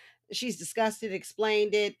everything. She's discussed it,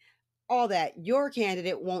 explained it, all that. Your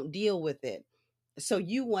candidate won't deal with it. So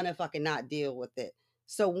you want to fucking not deal with it.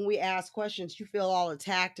 So when we ask questions, you feel all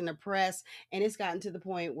attacked and oppressed. And it's gotten to the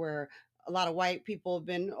point where a lot of white people have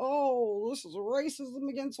been, oh, this is racism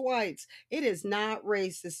against whites. It is not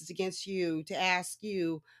racist. It's against you to ask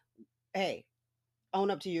you, hey,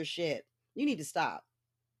 own up to your shit. You need to stop.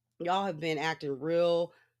 Y'all have been acting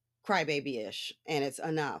real crybaby ish, and it's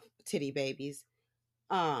enough, titty babies.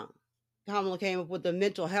 um, Kamala came up with a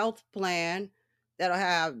mental health plan that'll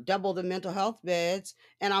have double the mental health beds.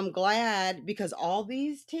 And I'm glad because all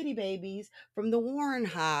these titty babies from the Warren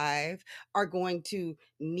Hive are going to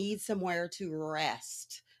need somewhere to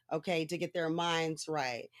rest, okay, to get their minds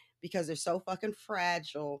right because they're so fucking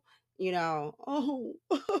fragile, you know. Oh,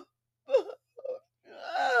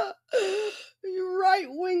 you right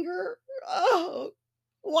winger. Oh,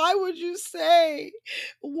 why would you say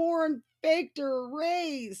Warren faked her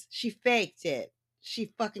race? She faked it.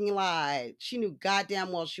 She fucking lied. She knew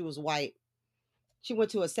goddamn well she was white. She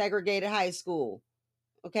went to a segregated high school.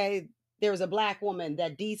 Okay. There was a black woman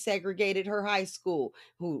that desegregated her high school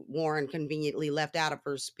who Warren conveniently left out of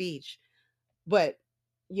her speech. But,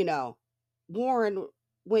 you know, Warren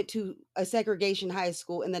went to a segregation high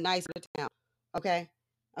school in the nice town. Okay.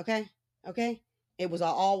 Okay. Okay. It was an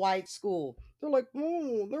all white school. They're like,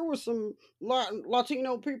 oh, there were some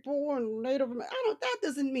Latino people and I don't, that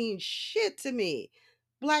doesn't mean shit to me.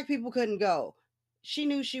 Black people couldn't go. She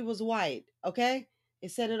knew she was white. Okay.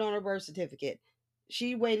 It said it on her birth certificate.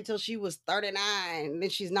 She waited till she was 39. Then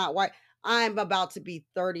she's not white. I'm about to be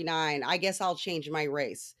 39. I guess I'll change my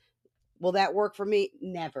race. Will that work for me?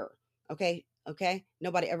 Never. Okay. Okay.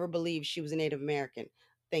 Nobody ever believed she was a Native American.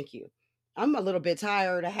 Thank you. I'm a little bit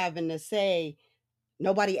tired of having to say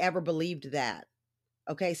nobody ever believed that.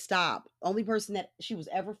 Okay. Stop. Only person that she was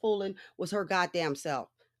ever fooling was her goddamn self.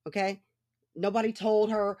 Okay. Nobody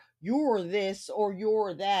told her you're this or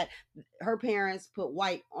you're that. Her parents put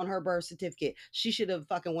white on her birth certificate. She should have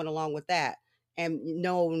fucking went along with that and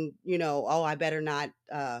known, oh, I better not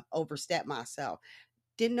overstep myself.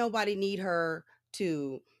 Didn't nobody need her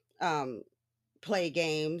to um play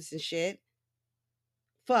games and shit?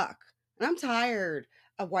 Fuck. And I'm tired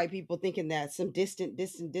of white people thinking that some distant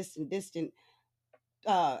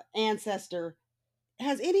ancestor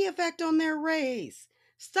has any effect on their race.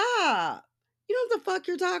 Stop. You know what the fuck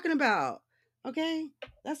you're talking about. Okay?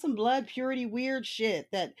 That's some blood purity weird shit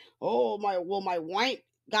that, oh, my white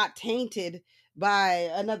got tainted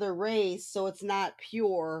by another race, so it's not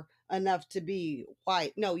pure enough to be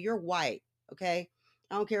white. No, you're white. Okay?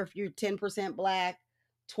 I don't care if you're 10% black,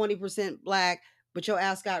 20% black, but your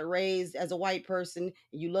ass got raised as a white person,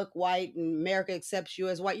 you look white, and America accepts you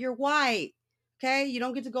as white. You're white. Okay. You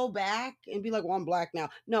don't get to go back and be like, well, I'm black now.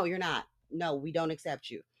 No, you're not. No, we don't accept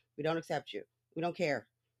you. We don't accept you. We don't care.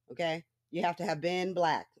 Okay. You have to have been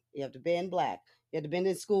black. You have to been black. You have to been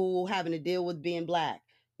in school having to deal with being black.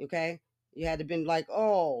 Okay. You had to been like,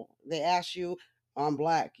 oh, they asked you, I'm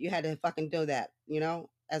black. You had to fucking do that,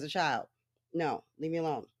 as a child. No, leave me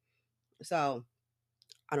alone. So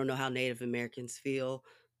I don't know how Native Americans feel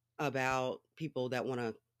about people that want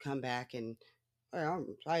to come back and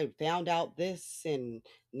I found out this and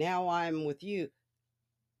now I'm with you.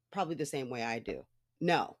 Probably the same way I do.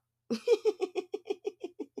 No.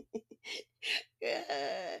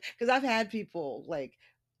 Because I've had people like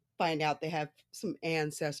find out they have some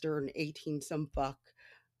ancestor in 18 some fuck.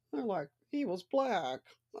 They're like, he was black.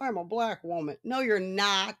 I'm a black woman. No, you're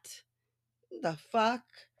not. The fuck?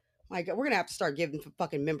 My God, we're gonna have to start giving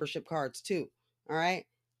fucking membership cards too. All right?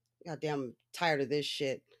 Goddamn tired of this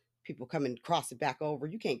shit. People come and cross it back over.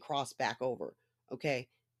 You can't cross back over. Okay?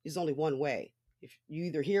 There's only one way. If you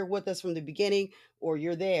either here with us from the beginning or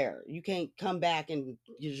you're there. You can't come back and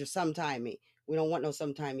you're just sometimey. We don't want no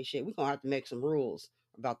sometimey shit. We're gonna have to make some rules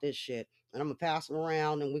about this shit. And I'm gonna pass them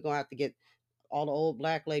around and we're gonna have to get all the old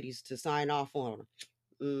black ladies to sign off on them.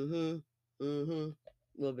 Mm-hmm. Mm-hmm.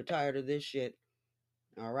 A little bit tired of this shit.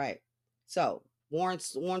 All right. So Warren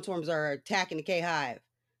Storms are attacking the K Hive.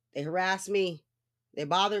 They harass me. They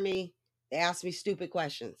bother me. They ask me stupid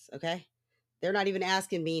questions. Okay. They're not even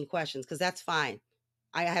asking mean questions because that's fine.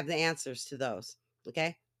 I have the answers to those.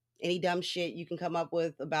 Okay. Any dumb shit you can come up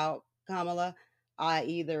with about Kamala, I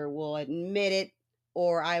either will admit it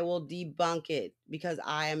or I will debunk it because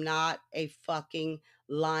I am not a fucking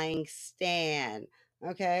lying stan.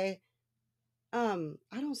 Okay. I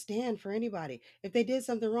don't stand for anybody. If they did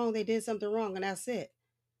something wrong, they did something wrong, and that's it.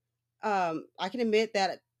 I can admit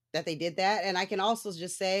that they did that, and I can also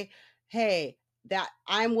just say, hey, that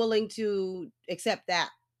I'm willing to accept that,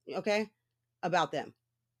 okay, about them,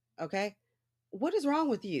 okay. What is wrong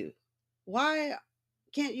with you? Why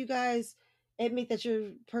can't you guys admit that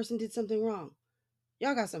your person did something wrong?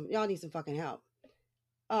 Y'all need some fucking help.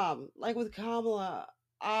 Like with Kamala,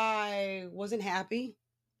 I wasn't happy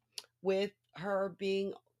with her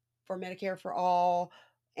being for Medicare for all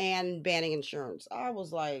and banning insurance. I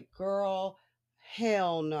was like, girl,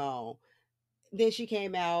 hell no. Then she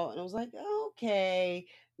came out and I was like, okay,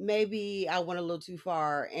 maybe I went a little too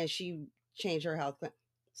far and she changed her health plan.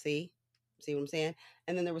 See? See what I'm saying?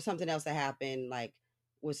 And then there was something else that happened, like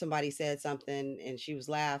where somebody said something and she was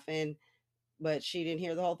laughing, but she didn't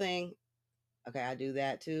hear the whole thing. Okay, I do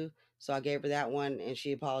that too. So I gave her that one and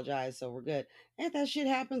she apologized. So we're good. And if that shit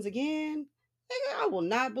happens again, nigga, I will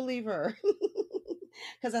not believe her.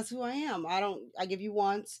 Because that's who I am. I give you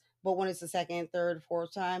once, but when it's the second, third,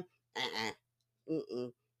 fourth time,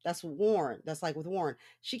 mm-mm. That's Warren. That's like with Warren.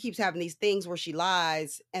 She keeps having these things where she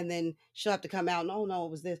lies and then she'll have to come out and, oh no,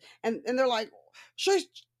 it was this. And they're like, she's,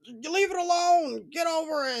 you leave it alone. Get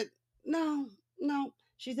over it. No, no.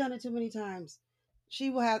 She's done it too many times. She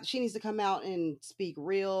needs to come out and speak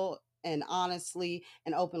real and honestly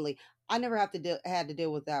and openly. I never had to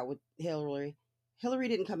deal with that with Hillary. Hillary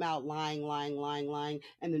didn't come out lying, lying, lying, lying,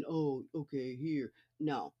 and then, oh, okay, here.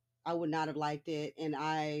 No, I would not have liked it, and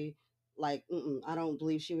I don't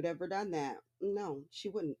believe she would ever done that. No, she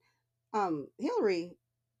wouldn't. Hillary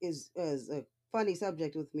is a funny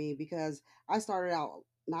subject with me because I started out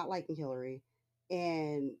not liking Hillary,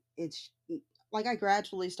 and it's like I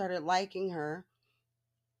gradually started liking her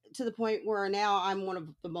to the point where now I'm one of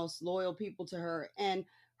the most loyal people to her, and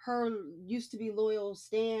her used to be loyal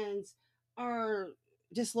stands are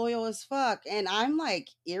disloyal as fuck, and I'm like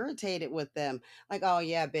irritated with them. Like, oh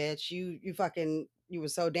yeah, bitch, you fucking you were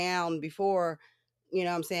so down before, you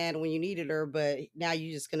know what I'm saying, when you needed her, but now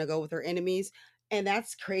you're just gonna go with her enemies, and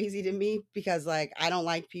that's crazy to me because like I don't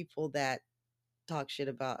like people that talk shit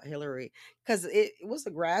about Hillary because it was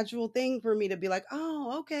a gradual thing for me to be like,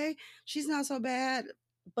 oh, okay, she's not so bad.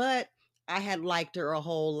 But I had liked her a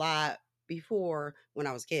whole lot before when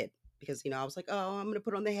I was a kid because, I was like, oh, I'm going to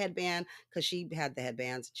put on the headband because she had the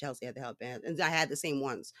headbands. Chelsea had the headbands. And I had the same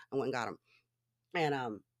ones. I went and got them. And,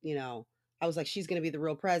 I was like, she's going to be the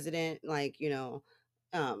real president. Like,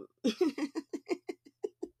 um,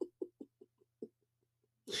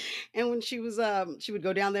 and when she would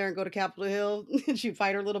go down there and go to Capitol Hill and she'd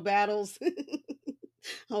fight her little battles.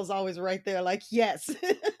 I was always right there, like, yes.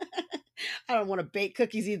 I don't want to bake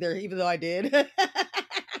cookies either, even though I did.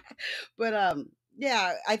 But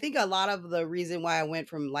yeah, I think a lot of the reason why I went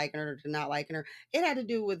from liking her to not liking her, it had to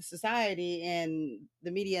do with society and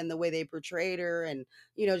the media and the way they portrayed her, and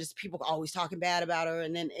just people always talking bad about her,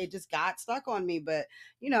 and then it just got stuck on me. But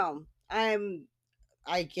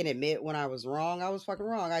I can admit when I was wrong, I was fucking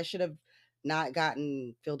wrong. I should have not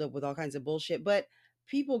gotten filled up with all kinds of bullshit. But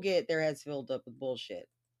people get their heads filled up with bullshit.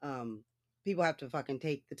 Um, People have to fucking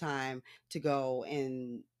take the time to go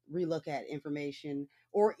and relook at information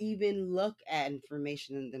or even look at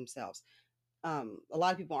information in themselves. A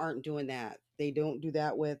lot of people aren't doing that. They don't do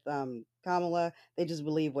that with Kamala. They just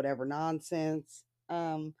believe whatever nonsense.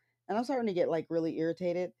 And I'm starting to get like really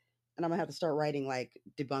irritated, and I'm gonna have to start writing like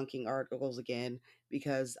debunking articles again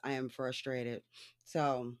because I am frustrated.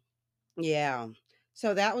 So yeah.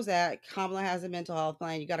 So that was that. Kamala has a mental health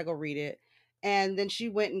plan. You got to go read it. And then she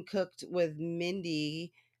went and cooked with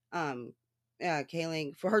Mindy, um,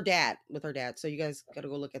 Kaling for her dad with her dad. So you guys got to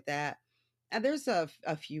go look at that. And there's a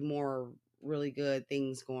few more really good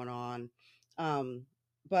things going on. Um,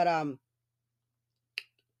 but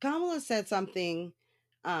Kamala said something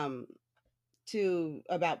um, to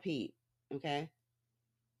about Pete. Okay,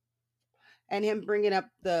 and him bringing up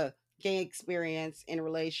the gay experience in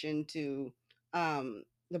relation to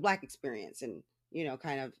the black experience, and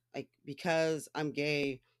kind of like, because I'm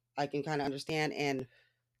gay, I can kind of understand, and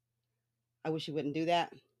I wish he wouldn't do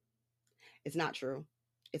that. It's not true.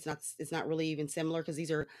 It's not really even similar, because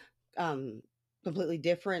these are um completely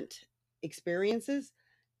different experiences.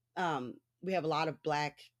 We have a lot of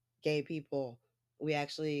black gay people. We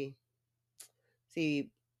actually see,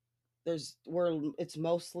 it's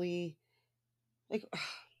mostly like,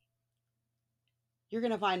 you're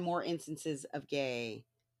gonna find more instances of gay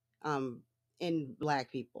um, in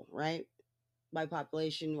black people, right? By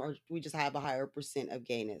population, or we just have a higher percent of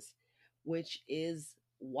gayness, which is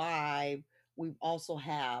why we also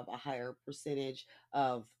have a higher percentage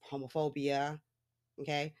of homophobia.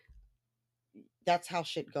 Okay, that's how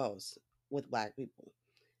shit goes with black people.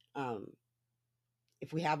 Um,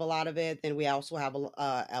 if we have a lot of it, then we also have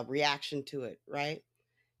a reaction to it, right?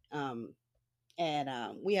 Um, and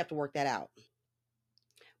we have to work that out.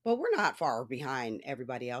 But we're not far behind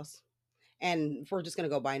everybody else. And if we're just going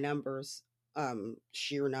to go by numbers,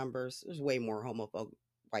 sheer numbers, there's way more homophobic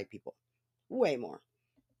white people, way more,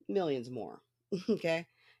 millions more. Okay,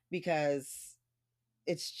 because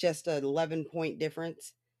it's just an 11-point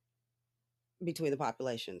difference between the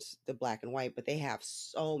populations, the black and white, but they have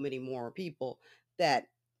so many more people that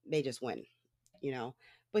they just win, you know.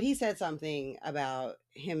 But he said something about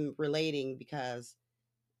him relating because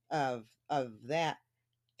of that,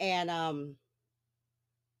 and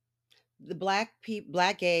the black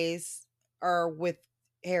gays are with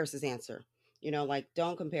Harris's answer. Like,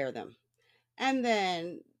 don't compare them. And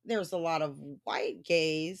then there's a lot of white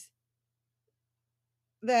gays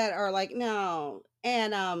that are like, no.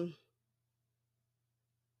 And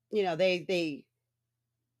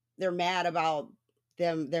they're mad about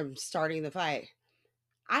them starting the fight.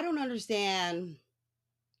 I don't understand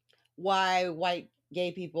why white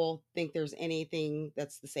gay people think there's anything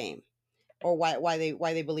that's the same, or why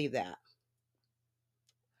they believe that.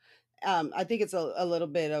 I think it's a little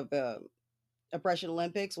bit of a oppression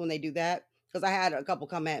Olympics when they do that, because I had a couple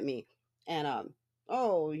come at me, and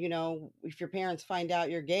oh, if your parents find out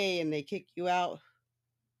you're gay and they kick you out.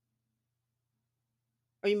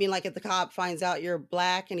 Or you mean like if the cop finds out you're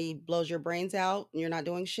black and he blows your brains out and you're not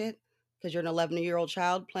doing shit because you're an 11-year-old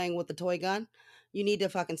child playing with a toy gun? You need to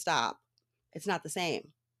fucking stop. It's not the same.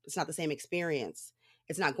 It's not the same experience.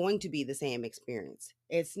 It's not going to be the same experience.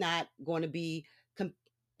 It's not going to be com-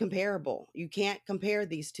 comparable. You can't compare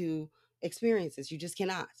these two experiences. You just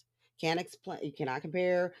cannot. Can't explain. You cannot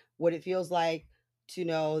compare what it feels like to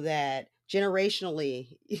know that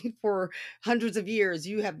generationally, for hundreds of years,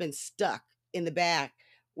 you have been stuck in the back,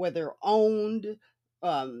 whether owned,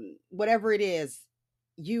 whatever it is.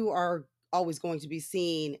 You are always going to be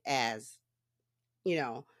seen as, you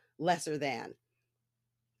know, lesser than.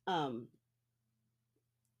 Um,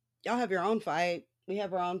 y'all have your own fight. We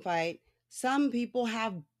have our own fight. Some people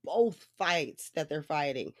have both fights that they're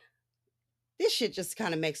fighting. This shit just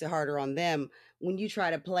kind of makes it harder on them when you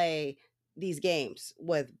try to play these games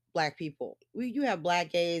with black people. You have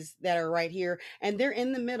black gays that are right here, and they're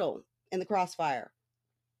in the middle in the crossfire.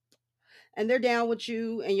 And they're down with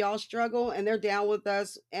you and y'all struggle, and they're down with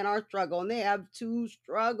us and our struggle. And they have two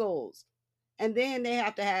struggles. And then they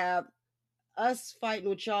have to have us fighting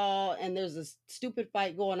with y'all, and there's a stupid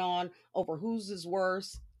fight going on over whose is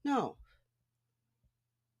worse. No,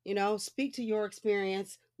 speak to your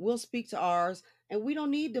experience. We'll speak to ours, and we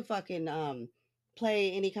don't need to fucking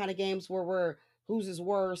play any kind of games where we're whose is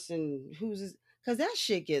worse and whose is, because that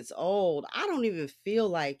shit gets old. I don't even feel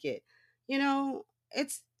like it.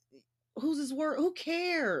 It's whose is worse. Who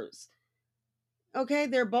cares? Okay,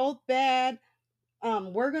 they're both bad.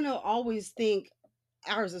 We're gonna always think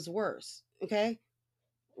ours is worse. Okay,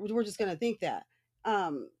 we're just gonna think that.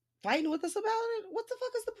 um Fighting with us about it, what the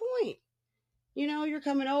fuck is the point? You're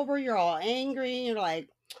coming over, you're all angry, and you're like,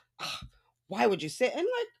 "Ah, why would you say?" And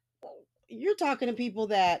like, you're talking to people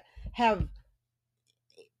that have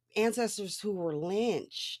ancestors who were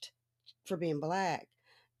lynched for being black.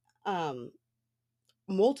 um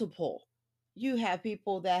Multiple. You have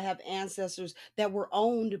people that have ancestors that were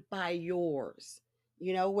owned by yours,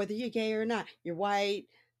 whether you're gay or not. You're white,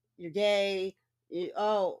 you're gay,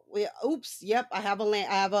 Oh, oops. Yep, I have a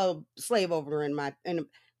I have a slave owner in my and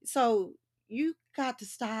so you got to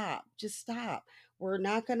stop. Just stop. We're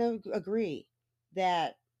not going to agree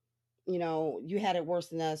that you had it worse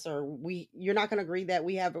than us, or you're not going to agree that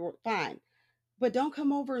we have it fine. But don't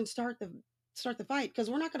come over and start the fight, because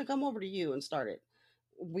we're not going to come over to you and start it.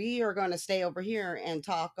 We are going to stay over here and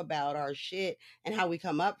talk about our shit and how we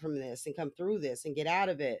come up from this and come through this and get out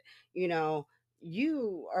of it. You know,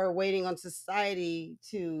 you are waiting on society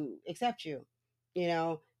to accept you,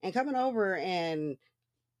 and coming over and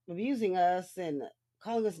abusing us and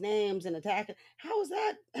calling us names and attacking. How is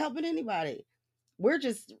that helping anybody?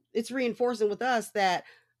 It's reinforcing with us that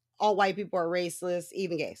all white people are racist,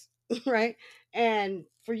 even gays, right? And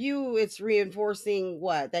for you, it's reinforcing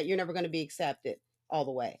what? That you're never going to be accepted all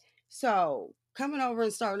the way. So coming over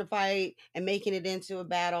and starting to fight and making it into a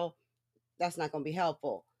battle, that's not going to be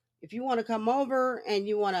helpful. If you want to come over and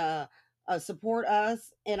you want to support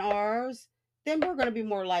us in ours, then we're going to be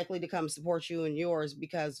more likely to come support you in yours,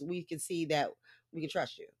 because we can see that we can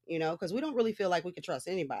trust you, because we don't really feel like we can trust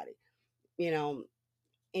anybody, you know,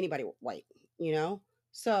 anybody white, you know?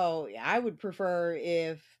 So yeah, I would prefer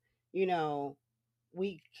if, you know,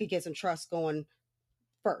 we could get some trust going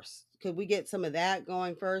first. Could we get some of that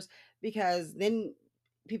going first? Because then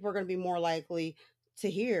people are going to be more likely to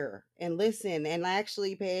hear and listen and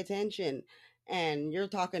actually pay attention. And you're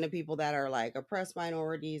talking to people that are like oppressed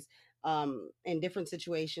minorities in different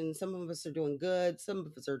situations. Some of us are doing good, some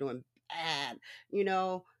of us are doing bad, you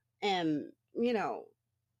know, and, you know,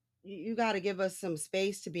 you got to give us some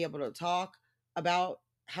space to be able to talk about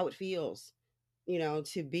how it feels,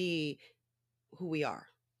 to be who we are,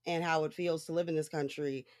 and how it feels to live in this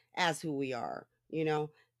country as who we are,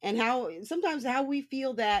 and how sometimes how we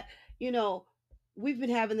feel that, you know, we've been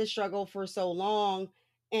having this struggle for so long,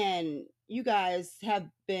 and you guys have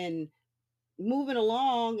been moving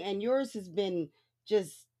along, and yours has been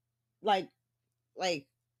just like like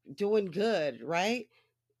doing good, right?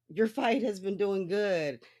 Your fight has been doing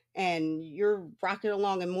good, and you're rocking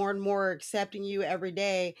along and more accepting you every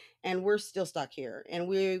day, and we're still stuck here, and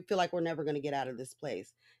we feel like we're never going to get out of this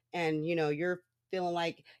place. And you're feeling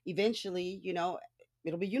like eventually,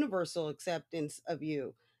 it'll be universal acceptance of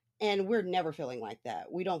you, and we're never feeling like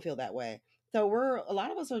that. We don't feel that way. So we're a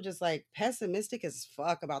lot of us are just like pessimistic as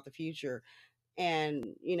fuck about the future, and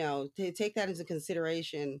to take that into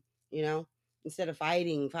consideration, you know instead of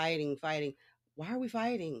fighting. Why are we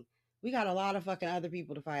fighting? We got a lot of fucking other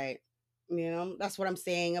people to fight. That's what I'm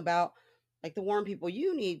saying about, like, the warm people.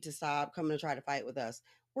 You need to stop coming to try to fight with us.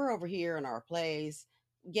 We're over here in our place.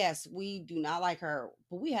 Yes, we do not like her,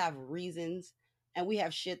 but we have reasons, and we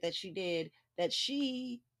have shit that she did that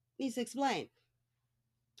she needs to explain.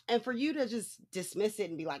 And for you to just dismiss it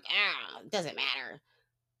and be like, it doesn't matter.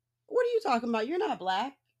 What are you talking about? You're not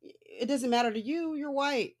black. It doesn't matter to you. You're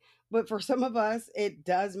white. But for some of us, it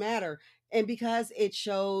does matter. And because it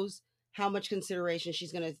shows how much consideration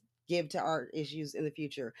she's going to give to our issues in the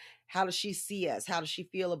future. How does she see us? How does she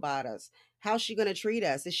feel about us? How's she going to treat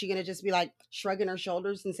us? Is she going to just be like shrugging her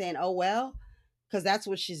shoulders and saying, oh, well? Because that's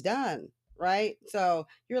what she's done. Right. So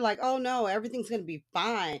you're like, oh, no, everything's going to be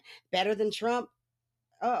fine. Better than Trump.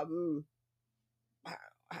 Um,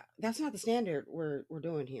 that's not the standard we're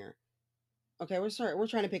doing here. Okay, we're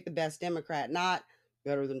trying to pick the best Democrat, not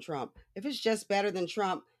better than Trump. If it's just better than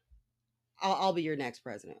Trump, I'll be your next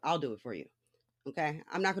president. I'll do it for you. Okay,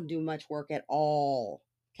 I'm not going to do much work at all.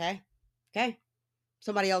 Okay, okay.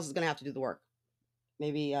 Somebody else is going to have to do the work.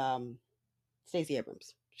 Maybe Stacey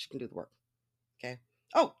Abrams. She can do the work. Okay.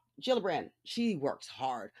 Oh, Gillibrand. She works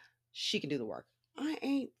hard. She can do the work. I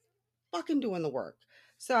ain't fucking doing the work.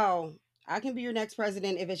 So I can be your next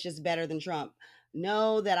president if it's just better than Trump.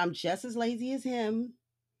 Know that I'm just as lazy as him.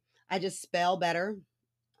 I just spell better.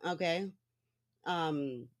 Okay.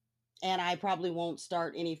 Um, and I probably won't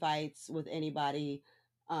start any fights with anybody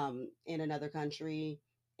in another country.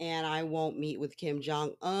 And I won't meet with Kim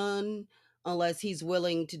Jong Un unless he's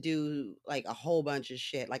willing to do like a whole bunch of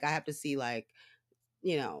shit. Like, I have to see, like,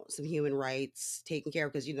 some human rights taken care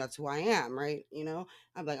of, because that's who I am, right?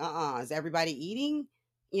 I'm like, is everybody eating?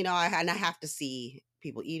 And I have to see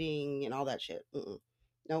people eating and all that shit. Mm-mm.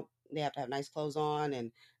 Nope, they have to have nice clothes on,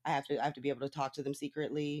 and I have to be able to talk to them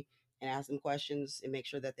secretly and ask them questions and make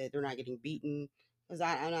sure that they're not getting beaten, because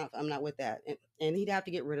I'm not with that. And he'd have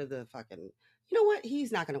to get rid of the fucking. You know what?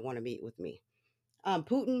 He's not going to want to meet with me.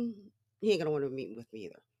 Putin, he ain't going to want to meet with me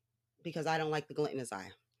either, because I don't like the glint in his eye.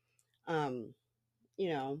 Um,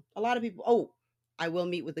 a lot of people. Oh, I will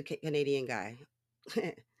meet with the Canadian guy.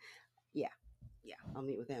 Yeah, yeah, I'll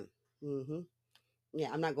meet with him. Yeah,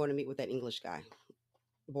 I'm not going to meet with that English guy,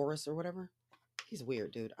 Boris or whatever. He's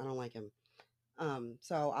weird, dude. I don't like him.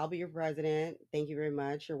 So I'll be your president. Thank you very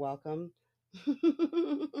much. You're welcome.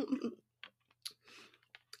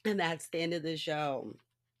 And that's the end of the show.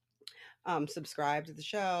 Subscribe to the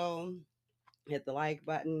show, hit the like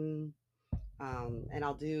button, and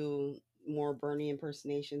I'll do more Bernie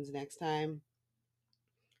impersonations next time.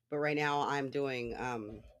 But right now I'm doing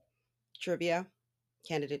trivia,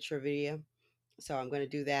 candidate trivia. So I'm going to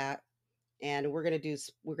do that, and we're gonna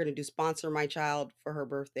do sponsor my child for her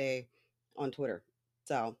birthday on Twitter.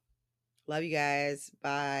 So love you guys.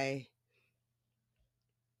 Bye.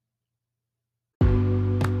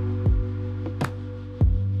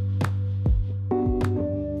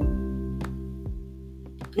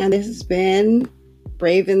 And this has been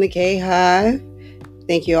Brave in the K Hive.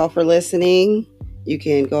 Thank you all for listening. You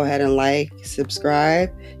can go ahead and like, subscribe.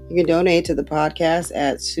 You can donate to the podcast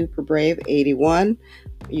at SuperBrave81.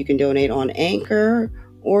 You can donate on Anchor,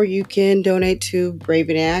 or you can donate to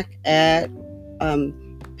Bravenac at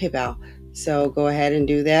PayPal. So go ahead and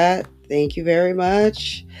do that. Thank you very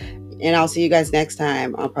much. And I'll see you guys next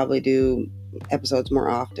time. I'll probably do episodes more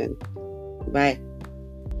often. Bye.